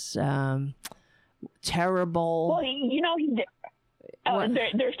 there's terrible. Well,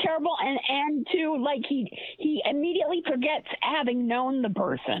 there's terrible, and too, like he immediately forgets having known the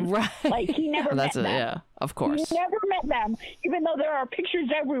person. Right. Like he never met them. Yeah, of course. He never met them, even though there are pictures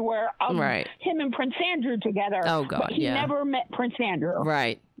everywhere of him and Prince Andrew together. Oh God, but he never met Prince Andrew.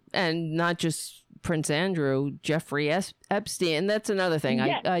 Right. And not just Prince Andrew, Jeffrey Epstein. That's another thing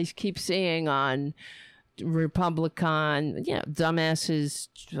I keep seeing on Republican, dumbasses.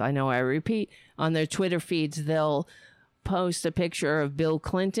 I know I repeat, on their Twitter feeds, they'll post a picture of Bill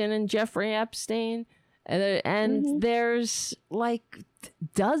Clinton and Jeffrey Epstein. And there's like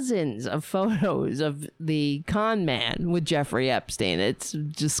dozens of photos of the con man with Jeffrey Epstein. It's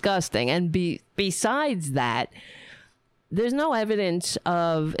disgusting. And besides that, there's no evidence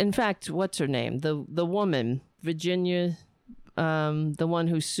of, in fact, what's her name? The woman, Virginia, the one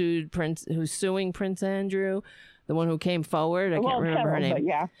who's suing Prince Andrew, the one who came forward. I can't remember her name. But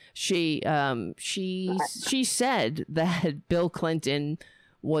yeah. She said that Bill Clinton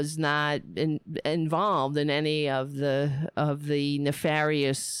was not involved in any of the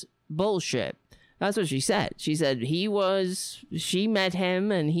nefarious bullshit. That's what she said. She said she met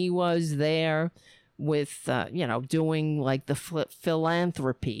him and he was there with, doing like the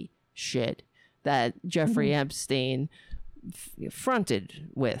philanthropy shit that Jeffrey Epstein fronted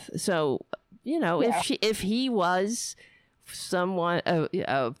with. So, if he was someone,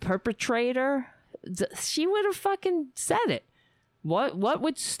 a perpetrator, she would have fucking said it. What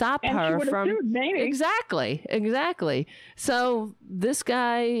would stop her from? Sued, maybe. Exactly. So this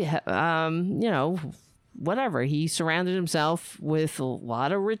guy, whatever, he surrounded himself with a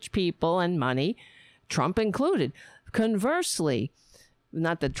lot of rich people and money, Trump included. Conversely,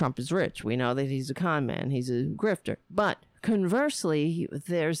 not that Trump is rich. We know that he's a con man. He's a grifter. But conversely,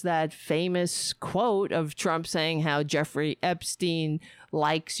 there's that famous quote of Trump saying how Jeffrey Epstein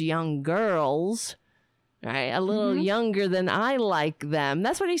likes young girls, right? A little younger than I like them.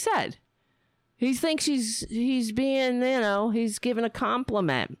 That's what he said. He thinks he's being, he's giving a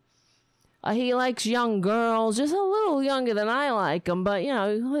compliment. He likes young girls, just a little younger than I like them, but, he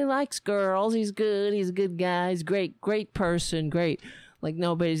likes girls. He's good. He's a good guy. He's great person. Great. Like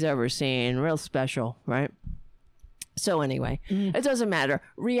nobody's ever seen. Real special, right? So anyway, it doesn't matter.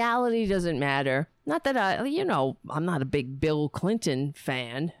 Reality doesn't matter. Not that I'm not a big Bill Clinton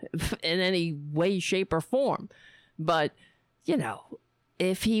fan in any way, shape, or form. But,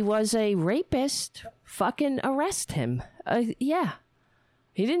 if he was a rapist, fucking arrest him. Yeah.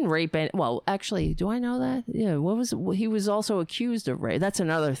 He didn't rape any. Well, actually, do I know that? Yeah. He was also accused of rape. That's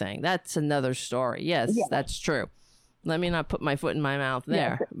another thing. That's another story. Yes, that's true. Let me not put my foot in my mouth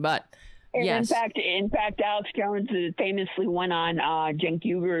there. Yes. But and yes. In fact, Alex Jones famously went on Cenk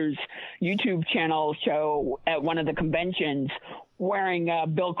Uygur's YouTube channel show at one of the conventions wearing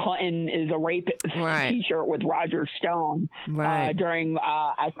Bill Clinton is a rapist T-shirt with Roger Stone during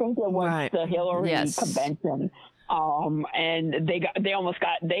I think it was the Hillary convention. And they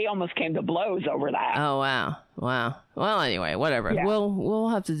almost came to blows over that. Oh wow. Well, anyway, whatever. Yeah. We'll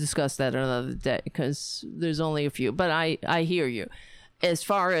have to discuss that another day because there's only a few. But I hear you. As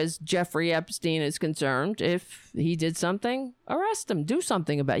far as Jeffrey Epstein is concerned, if he did something, arrest him. Do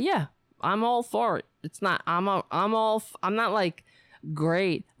something about it. Yeah, I'm all for it. It's not. I'm not like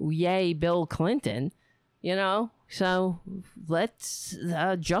great. Yay, Bill Clinton. So let's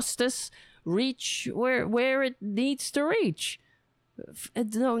justice reach where it needs to reach.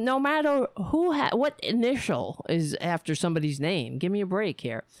 No matter what initial is after somebody's name. Give me a break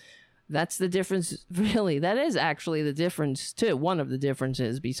here. That's the difference, really. That is actually the difference, too. One of the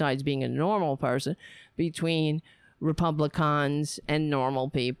differences, besides being a normal person, between Republicans and normal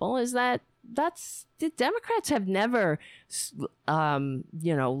people, is that the Democrats have never,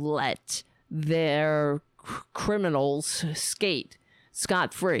 let their criminals skate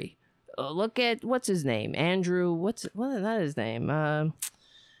scot-free. Look at, what's his name? Andrew, what is his name?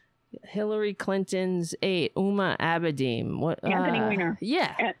 Hillary Clinton's aide, Uma Abedin. Anthony Weiner.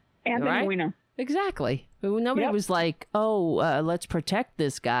 Yeah. Anthony Weiner. Exactly. Nobody was like, let's protect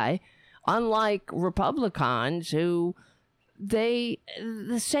this guy. Unlike Republicans who the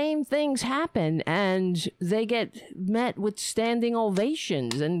same things happen and they get met with standing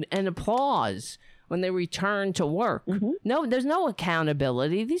ovations and applause when they return to work. Mm-hmm. No, there's no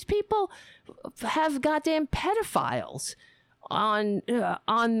accountability. These people have goddamn pedophiles on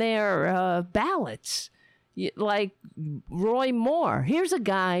their ballots. Like Roy Moore. Here's a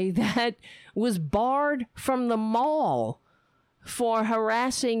guy that was barred from the mall for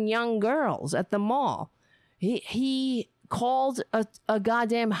harassing young girls at the mall. He called a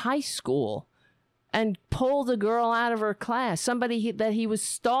goddamn high school and pulled a girl out of her class, somebody that he was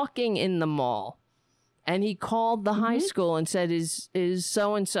stalking in the mall. And he called the high school and said, is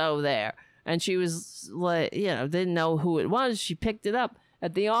so-and-so there? And she was like, didn't know who it was. She picked it up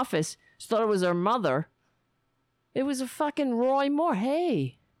at the office. She thought it was her mother. It was a fucking Roy Moore.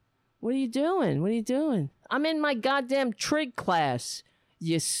 Hey, what are you doing? I'm in my goddamn trig class,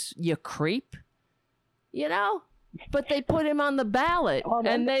 you creep. But they put him on the ballot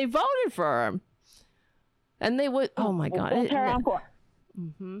and they voted for him. And they would, oh my God.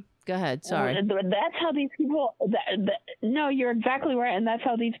 Go ahead. Sorry. That's how these people. No, you're exactly right, and that's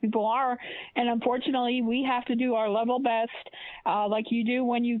how these people are. And unfortunately, we have to do our level best, like you do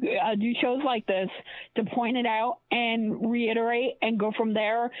when you do shows like this, to point it out and reiterate and go from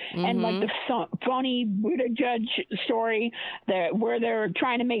there. Mm-hmm. And like the phony Buttigieg story where they're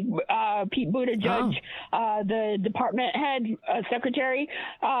trying to make Pete Buttigieg the department head secretary.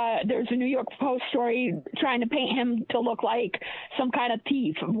 There's a New York Post story trying to paint him to look like some kind of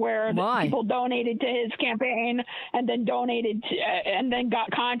thief, where people donated to his campaign and then and then got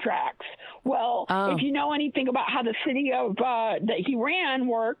contracts. Well, if you know anything about how the city of that he ran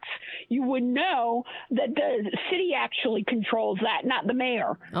works, you would know that the city actually controls that, not the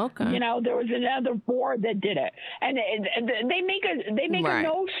mayor. Okay. There was another board that did it, and they make a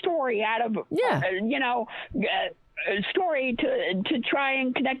no story out of story to try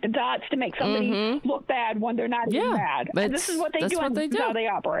and connect the dots to make somebody look bad when they're not even bad. And this is what they do, and this is how they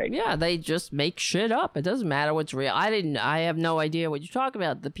operate. Yeah, they just make shit up. It doesn't matter what's real. I have no idea what you're talking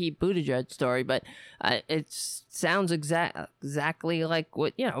about, the Pete Buttigieg story, but it sounds exactly like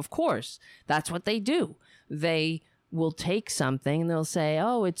what, of course, that's what they do. They will take something and they'll say,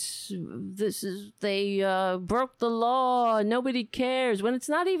 they broke the law, nobody cares, when it's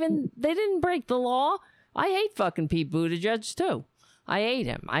not even, they didn't break the law. I hate fucking Pete Buttigieg too. I hate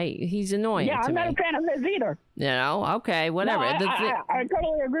him. He's annoying. Yeah, I'm not a fan of his either. Okay, whatever. No, I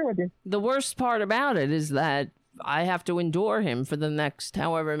totally agree with you. The worst part about it is that I have to endure him for the next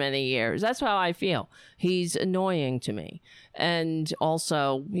however many years. That's how I feel. He's annoying to me. And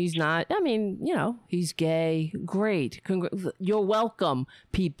also, he's not, I mean, you know, he's gay. Great. You're welcome,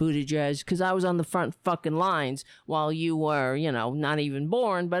 Pete Buttigieg, because I was on the front fucking lines while you were, you know, not even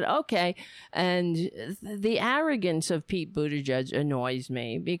born, but okay. And the arrogance of Pete Buttigieg annoys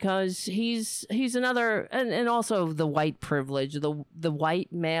me because he's another, and also the white privilege, the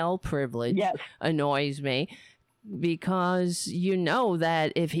white male privilege annoys me. Because you know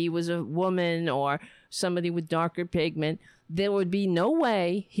that if he was a woman or somebody with darker pigment, there would be no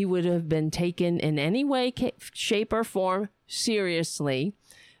way he would have been taken in any way, shape, or form seriously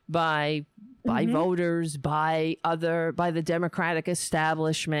by voters, by the Democratic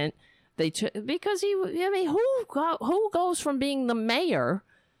establishment. Because who goes from being the mayor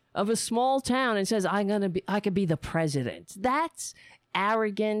of a small town and says I could be the president? That's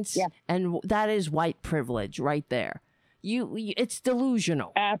arrogance, and that is white privilege right there. It's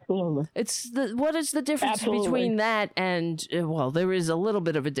delusional. Absolutely. What is the difference between that and well, there is a little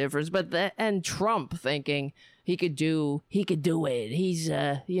bit of a difference, but and Trump thinking he could do it. He's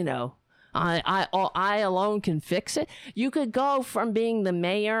you know, I alone can fix it. You could go from being the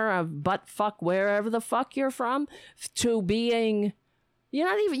mayor of buttfuck wherever the fuck you're from to being you're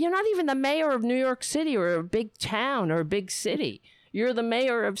not even the mayor of New York City or a big town or a big city. You're the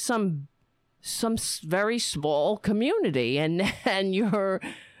mayor of some very small community, and you're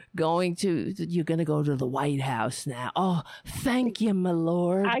going to go to the White House now. Oh, thank you, my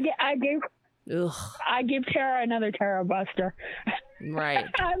lord. I give Tara another Tara Buster. Right.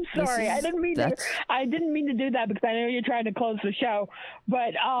 I'm sorry. I didn't mean to do that because I know you're trying to close the show,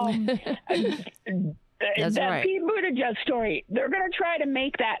 but That's that right. Pete Buttigieg story, they're going to try to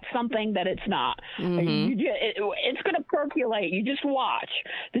make that something that it's not. It's going to percolate. You just watch.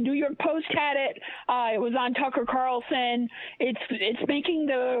 The New York Post had it. It was on Tucker Carlson. It's making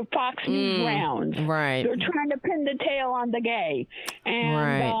the Fox News rounds. Right. They're trying to pin the tail on the gay,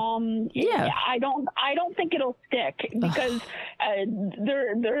 and I don't think it'll stick because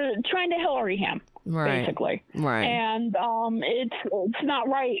they're trying to Hillary him. Right. Basically, right, and it's not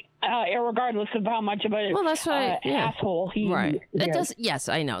right, regardless of how much of a asshole he right. is. It does. Yes,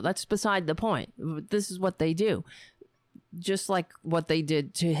 I know. That's beside the point. This is what they do, just like what they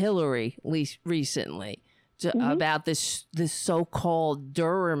did to Hillary recently about this so-called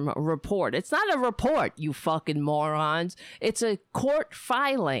Durham report. It's not a report, you fucking morons. It's a court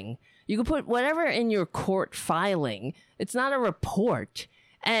filing. You can put whatever in your court filing. It's not a report.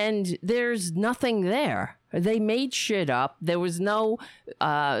 And there's nothing there. They made shit up. There was no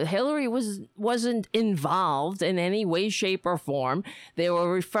Hillary wasn't involved in any way, shape, or form. They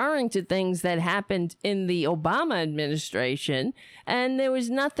were referring to things that happened in the Obama administration, and there was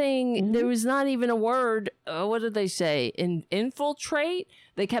nothing. There was not even a word. What did they say? Infiltrate.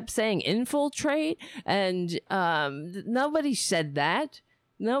 They kept saying infiltrate, and nobody said that.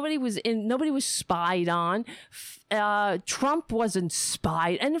 Nobody was spied on. Trump wasn't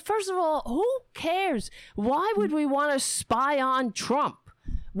spied. And first of all, who cares? Why would we want to spy on Trump?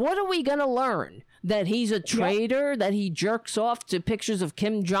 What are we going to learn? That he's a traitor? That he jerks off to pictures of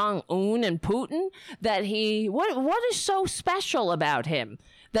Kim Jong-un and Putin? That what is so special about him?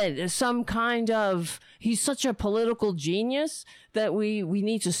 That some kind of, he's such a political genius that we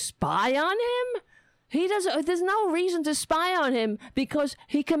need to spy on him? There's no reason to spy on him because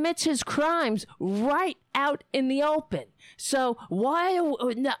he commits his crimes right out in the open. So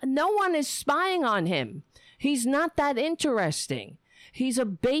no one is spying on him. He's not that interesting. He's a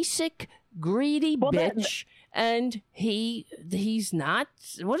basic greedy bitch. And he's not,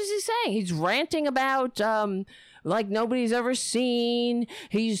 what is he saying? He's ranting about, like nobody's ever seen.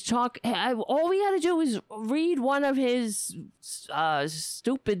 All we got to do is read one of his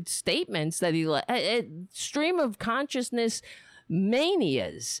stupid statements that stream of consciousness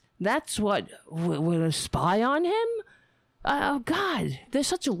manias. That's what we're a spy on him. Oh God, they're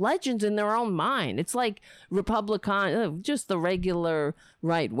such legends in their own mind. It's like Republican, just the regular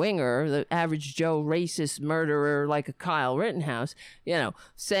right winger, the average Joe racist murderer like a Kyle Rittenhouse.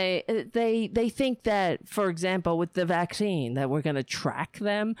 Say they think that, for example, with the vaccine, that we're going to track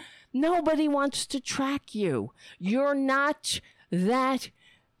them. Nobody wants to track you. You're not that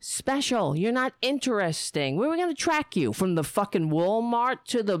special. You're not interesting. Where are we going to track you? From the fucking Walmart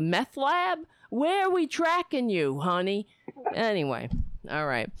to the meth lab? Where are we tracking you, honey? Anyway, all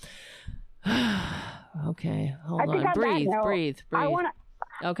right. Okay, hold on. Breathe.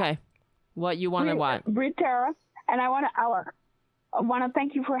 Okay, what you want to what? Breathe, Tara. And I want to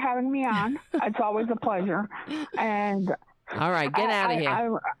thank you for having me on. It's always a pleasure. And all right, get out of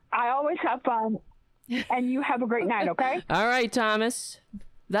here. I always have fun. and you have a great night, okay? All right, Thomas.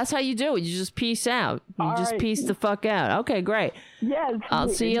 That's how you do it. You just peace out. You All just right. peace the fuck out. Okay, great. Yes. I'll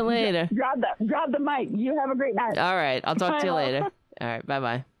see you later. Drop the mic. You have a great night. All right. I'll talk to you Bye. later. All right.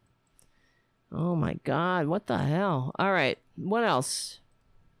 Bye-bye. Oh, my God. What the hell? All right. What else?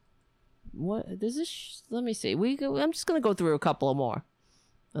 What does this? Let me see. I'm just going to go through a couple of more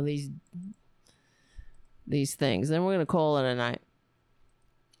of these things. Then we're going to call it a night.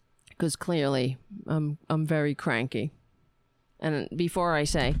 Because clearly, I'm very cranky. And before I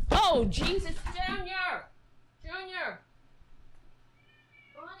say, oh, Jesus, Junior!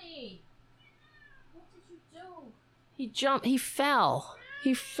 Buddy! What did you do? He jumped. He fell.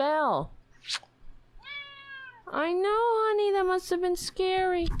 I know, honey. That must have been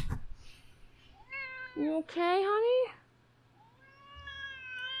scary. You okay, honey?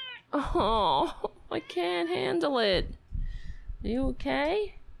 Oh, I can't handle it. You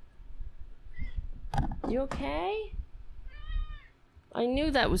okay? You okay? I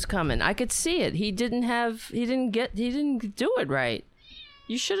knew that was coming. I could see it. He didn't do it right.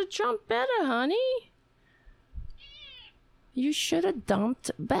 You should have jumped better, honey. You should have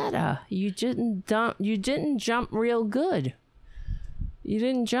dumped better. You didn't jump real good. You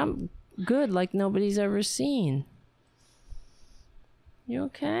didn't jump good like nobody's ever seen. You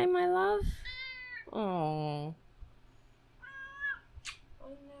okay, my love? Oh. I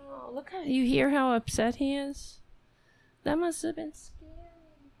know. Look how you hear how upset he is? That must have been scary.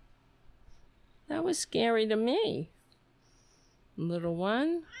 That was scary to me. Little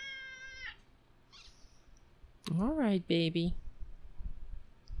one. All right, baby.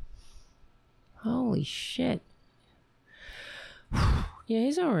 Holy shit. Yeah,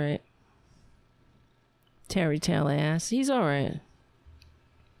 he's all right. Terry Taylor ass. He's all right.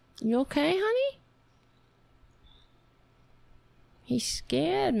 You okay, honey? He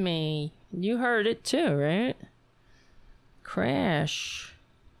scared me. You heard it too, right? Crash.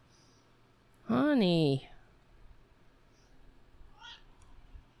 Honey.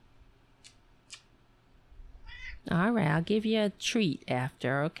 All right, I'll give you a treat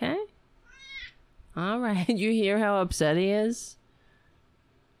after, okay? All right, you hear how upset he is?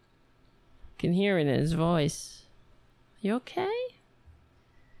 Can hear it in his voice. You okay?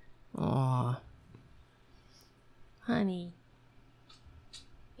 Aw. Honey.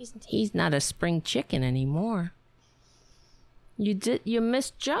 He's not a spring chicken anymore. You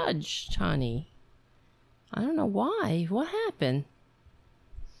misjudged, honey. I don't know why. What happened?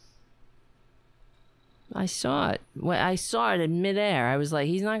 I saw it. I saw it in midair. I was like,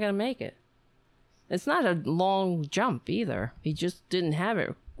 he's not going to make it. It's not a long jump either. He just didn't have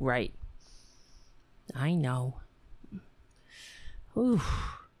it right. I know. Ooh.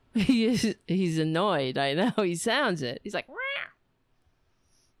 He's annoyed. I know. He sounds it. He's like, Rah!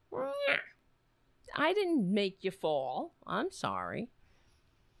 Rah! I didn't make you fall. I'm sorry.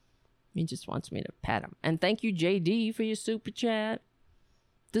 He just wants me to pet him. And thank you, JD, for your super chat.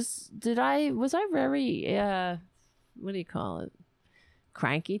 Was I very, what do you call it?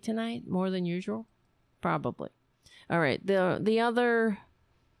 Cranky tonight? More than usual? Probably. All right. The other,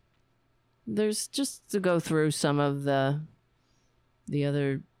 there's just to go through some of the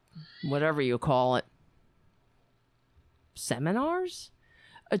other, whatever you call it, seminars?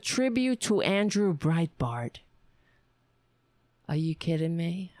 A tribute to Andrew Breitbart. Are you kidding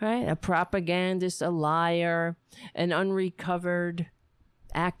me? Right? A propagandist, a liar, an unrecovered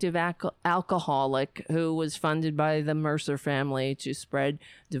active alcoholic who was funded by the Mercer family to spread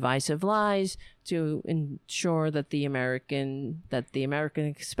divisive lies to ensure that the American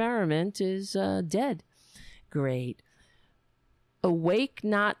experiment is dead. Great. Awake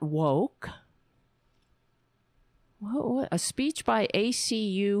Not Woke. What? A speech by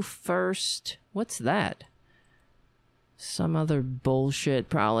ACU First. What's that? Some other bullshit,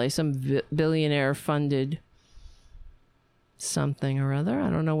 probably. Some billionaire funded something or other.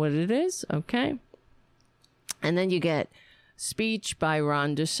 I don't know what it is. Okay. And then you get speech by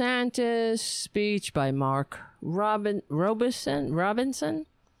Ron DeSantis, speech by Mark Robinson.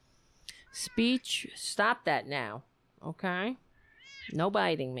 Speech. Stop that now. Okay. No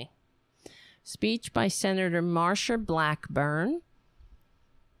biting me. Speech by Senator Marsha Blackburn.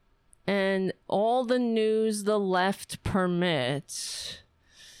 And all the news the left permits.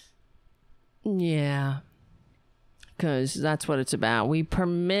 Yeah. Because that's what it's about. We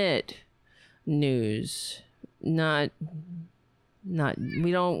permit news. We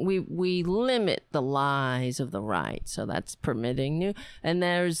limit the lies of the right. So that's permitting news. And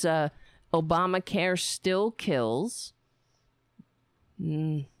there's Obamacare still kills.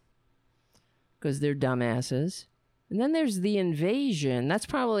 Because they're dumbasses. And then there's the invasion. That's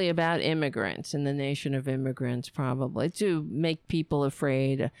probably about immigrants and the nation of immigrants, probably, to make people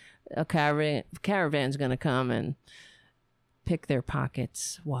afraid. A caravan's going to come and pick their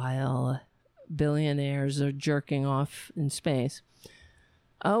pockets while billionaires are jerking off in space.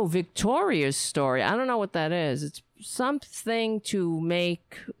 Oh, Victoria's story. I don't know what that is. It's something to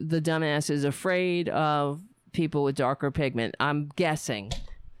make the dumbasses afraid of people with darker pigment. I'm guessing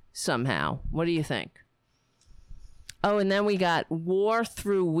somehow. What do you think? Oh, and then we got war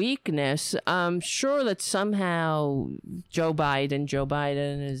through weakness. I'm sure that somehow Joe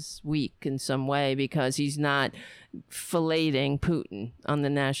Biden is weak in some way because he's not filleting Putin on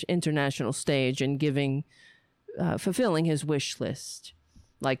the international stage and fulfilling his wish list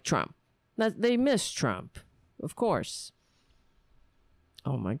like Trump. They miss Trump, of course.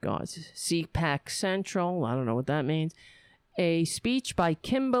 Oh my God. CPAC Central. I don't know what that means. A speech by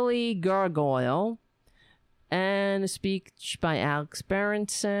Kimberly Guilfoyle. And a speech by Alex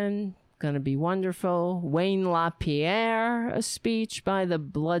Berenson, gonna be wonderful. Wayne LaPierre, a speech by the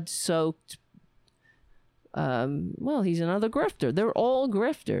blood-soaked, he's another grifter. They're all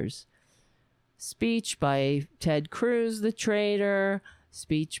grifters. Speech by Ted Cruz, the traitor.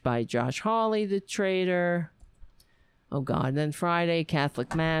 Speech by Josh Hawley, the traitor. Oh, God. Then Friday,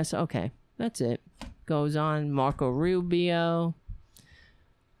 Catholic Mass. Okay, that's it. Goes on. Marco Rubio.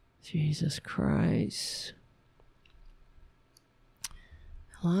 Jesus Christ.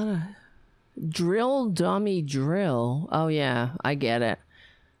 A lot of drill, dummy drill. Oh, yeah, I get it.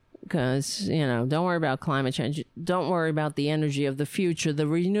 Because, don't worry about climate change. Don't worry about the energy of the future, the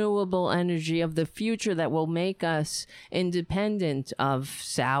renewable energy of the future that will make us independent of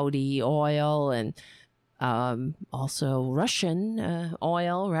Saudi oil and also Russian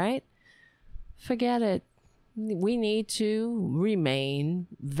oil, right? Forget it. We need to remain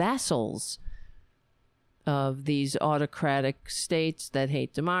vassals of these autocratic states that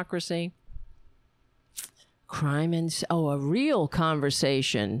hate democracy. Crime and... a real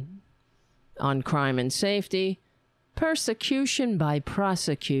conversation on crime and safety. Persecution by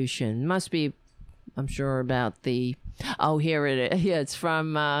prosecution. Must be, I'm sure, about the... Oh, here it is. Yeah, it's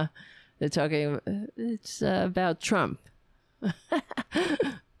from... they're talking... It's about Trump.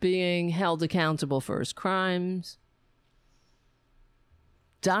 Being held accountable for his crimes.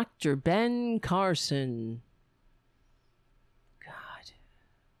 Dr. Ben Carson. God.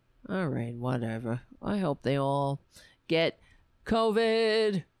 All right, whatever. I hope they all get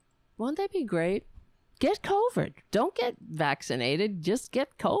COVID. Won't that be great? Get COVID. Don't get vaccinated. Just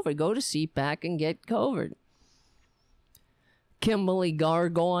get COVID. Go to CPAC and get COVID. Kimberly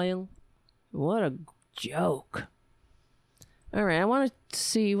Guilfoyle. What a joke. All right, I want to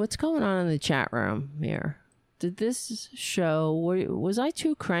see what's going on in the chat room here. Did this show, was I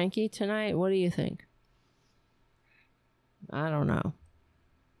too cranky tonight? What do you think? I don't know.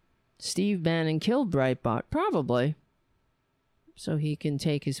 Steve Bannon killed Breitbart. Probably. So he can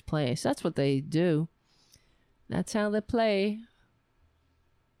take his place. That's what they do. That's how they play.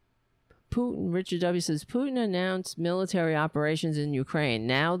 Putin, Richard W. says, Putin announced military operations in Ukraine.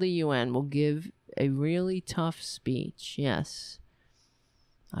 Now the UN will give a really tough speech. Yes.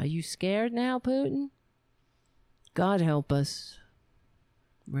 Are you scared now, Putin? God help us.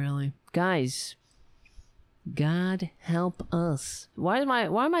 Really. Guys. God help us. Why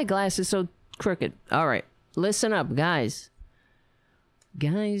are my glasses so crooked? All right. Listen up, guys.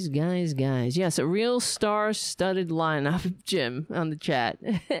 Guys. Yes, a real star-studded lineup. Jim on the chat.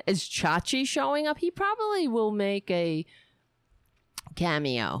 Is Chachi showing up? He probably will make a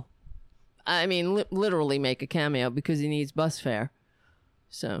cameo. I mean, literally make a cameo because he needs bus fare.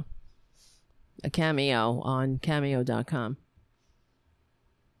 So, a cameo on cameo.com.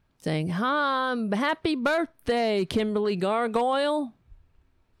 Saying, happy birthday, Kimberly Guilfoyle.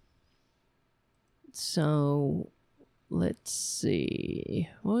 So, let's see.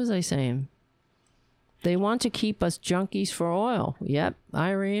 What was I saying? They want to keep us junkies for oil. Yep,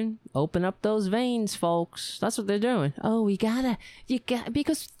 Irene, open up those veins, folks. That's what they're doing. Oh,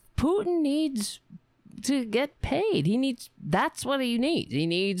 because Putin needs to get paid. That's what he needs. He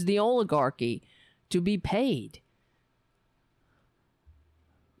needs the oligarchy to be paid.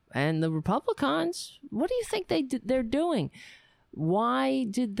 And the Republicans, what do you think they're doing? Why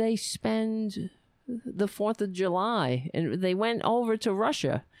did they spend the 4th of July? And they went over to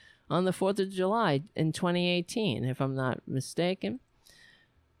Russia on the 4th of July in 2018, if I'm not mistaken.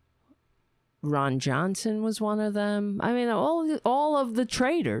 Ron Johnson was one of them. I mean, all of the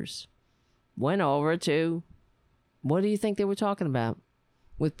traitors went over to, what do you think they were talking about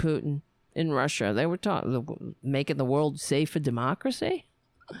with Putin in Russia? They were making the world safe for democracy.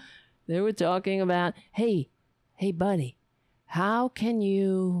 They were talking about, hey, hey, buddy, how can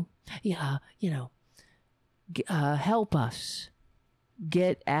you, help us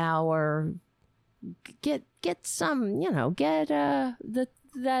get some, get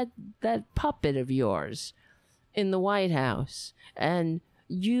that puppet of yours in the White House. And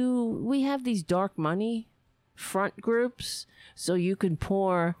we have these dark money front groups, so you can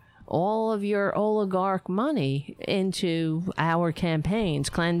pour all of your oligarch money into our campaigns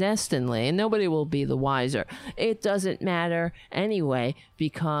clandestinely, and nobody will be the wiser. It doesn't matter anyway,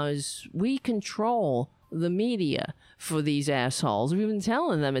 because we control the media for these assholes. We've been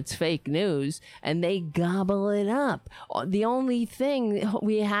telling them it's fake news, and they gobble it up. The only thing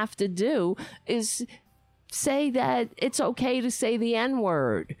we have to do is say that it's okay to say the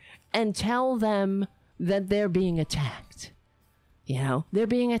N-word and tell them that they're being attacked. They're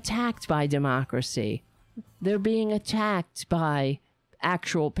being attacked by democracy. They're being attacked by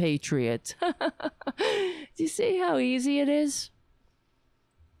actual patriots. Do you see how easy it is?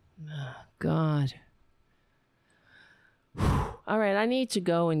 Oh, God. All right, I need to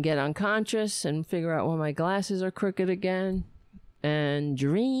go and get unconscious and figure out why my glasses are crooked again and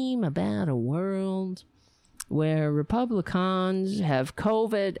dream about a world where Republicans have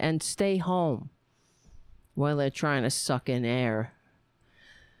COVID and stay home while they're trying to suck in air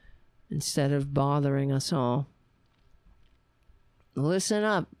instead of bothering us all. Listen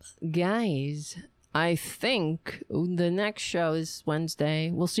up, guys. I think the next show is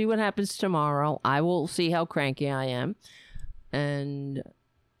Wednesday. We'll see what happens tomorrow. I will see how cranky I am. And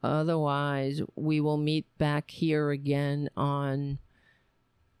otherwise, we will meet back here again on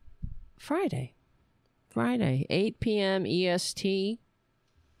Friday, 8 p.m. EST.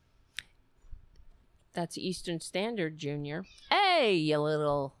 That's Eastern Standard, Junior. Hey, you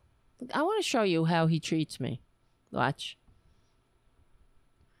little... I want to show you how he treats me. Watch.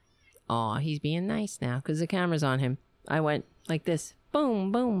 Aw, he's being nice now because the camera's on him. I went like this.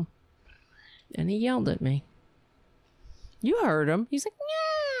 Boom, boom. And he yelled at me. You heard him. He's like,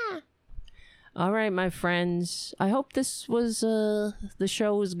 yeah. All right, my friends. I hope this was, the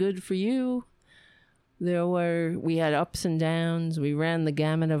show was good for you. We had ups and downs. We ran the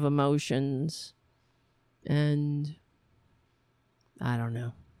gamut of emotions. And I don't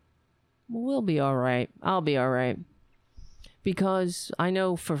know. We'll be all right. I'll be all right. Because I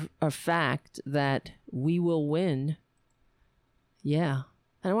know for a fact that we will win. Yeah.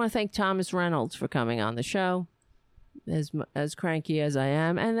 And I want to thank Thomas Reynolds for coming on the show. As cranky as I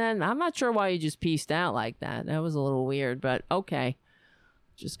am. And then I'm not sure why you just pieced out like that. That was a little weird, but okay.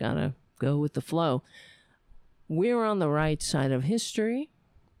 Just gotta go with the flow. We're on the right side of history.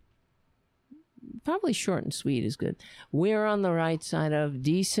 Probably short and sweet is good. We're on the right side of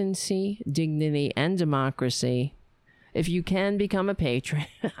decency, dignity, and democracy. If you can become a patron,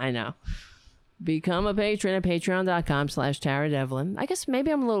 I know. Become a patron at patreon.com/Tara Devlin. I guess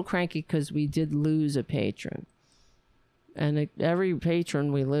maybe I'm a little cranky because we did lose a patron. And every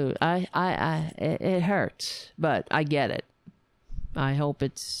patron we lose, it hurts, but I get it. I hope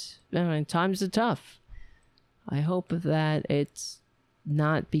times are tough. I hope that it's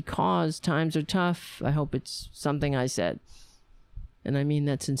not because times are tough. I hope it's something I said. And I mean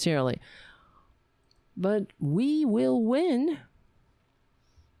that sincerely. But we will win.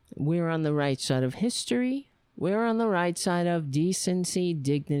 We're on the right side of history. We're on the right side of decency,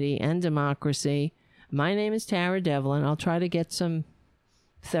 dignity, and democracy. My name is Tara Devlin. I'll try to get some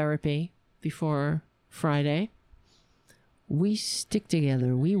therapy before Friday. We stick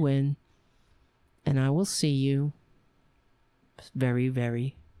together. We win. And I will see you very,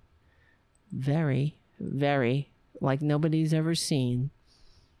 very, very, very, like nobody's ever seen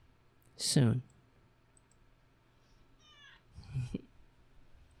soon.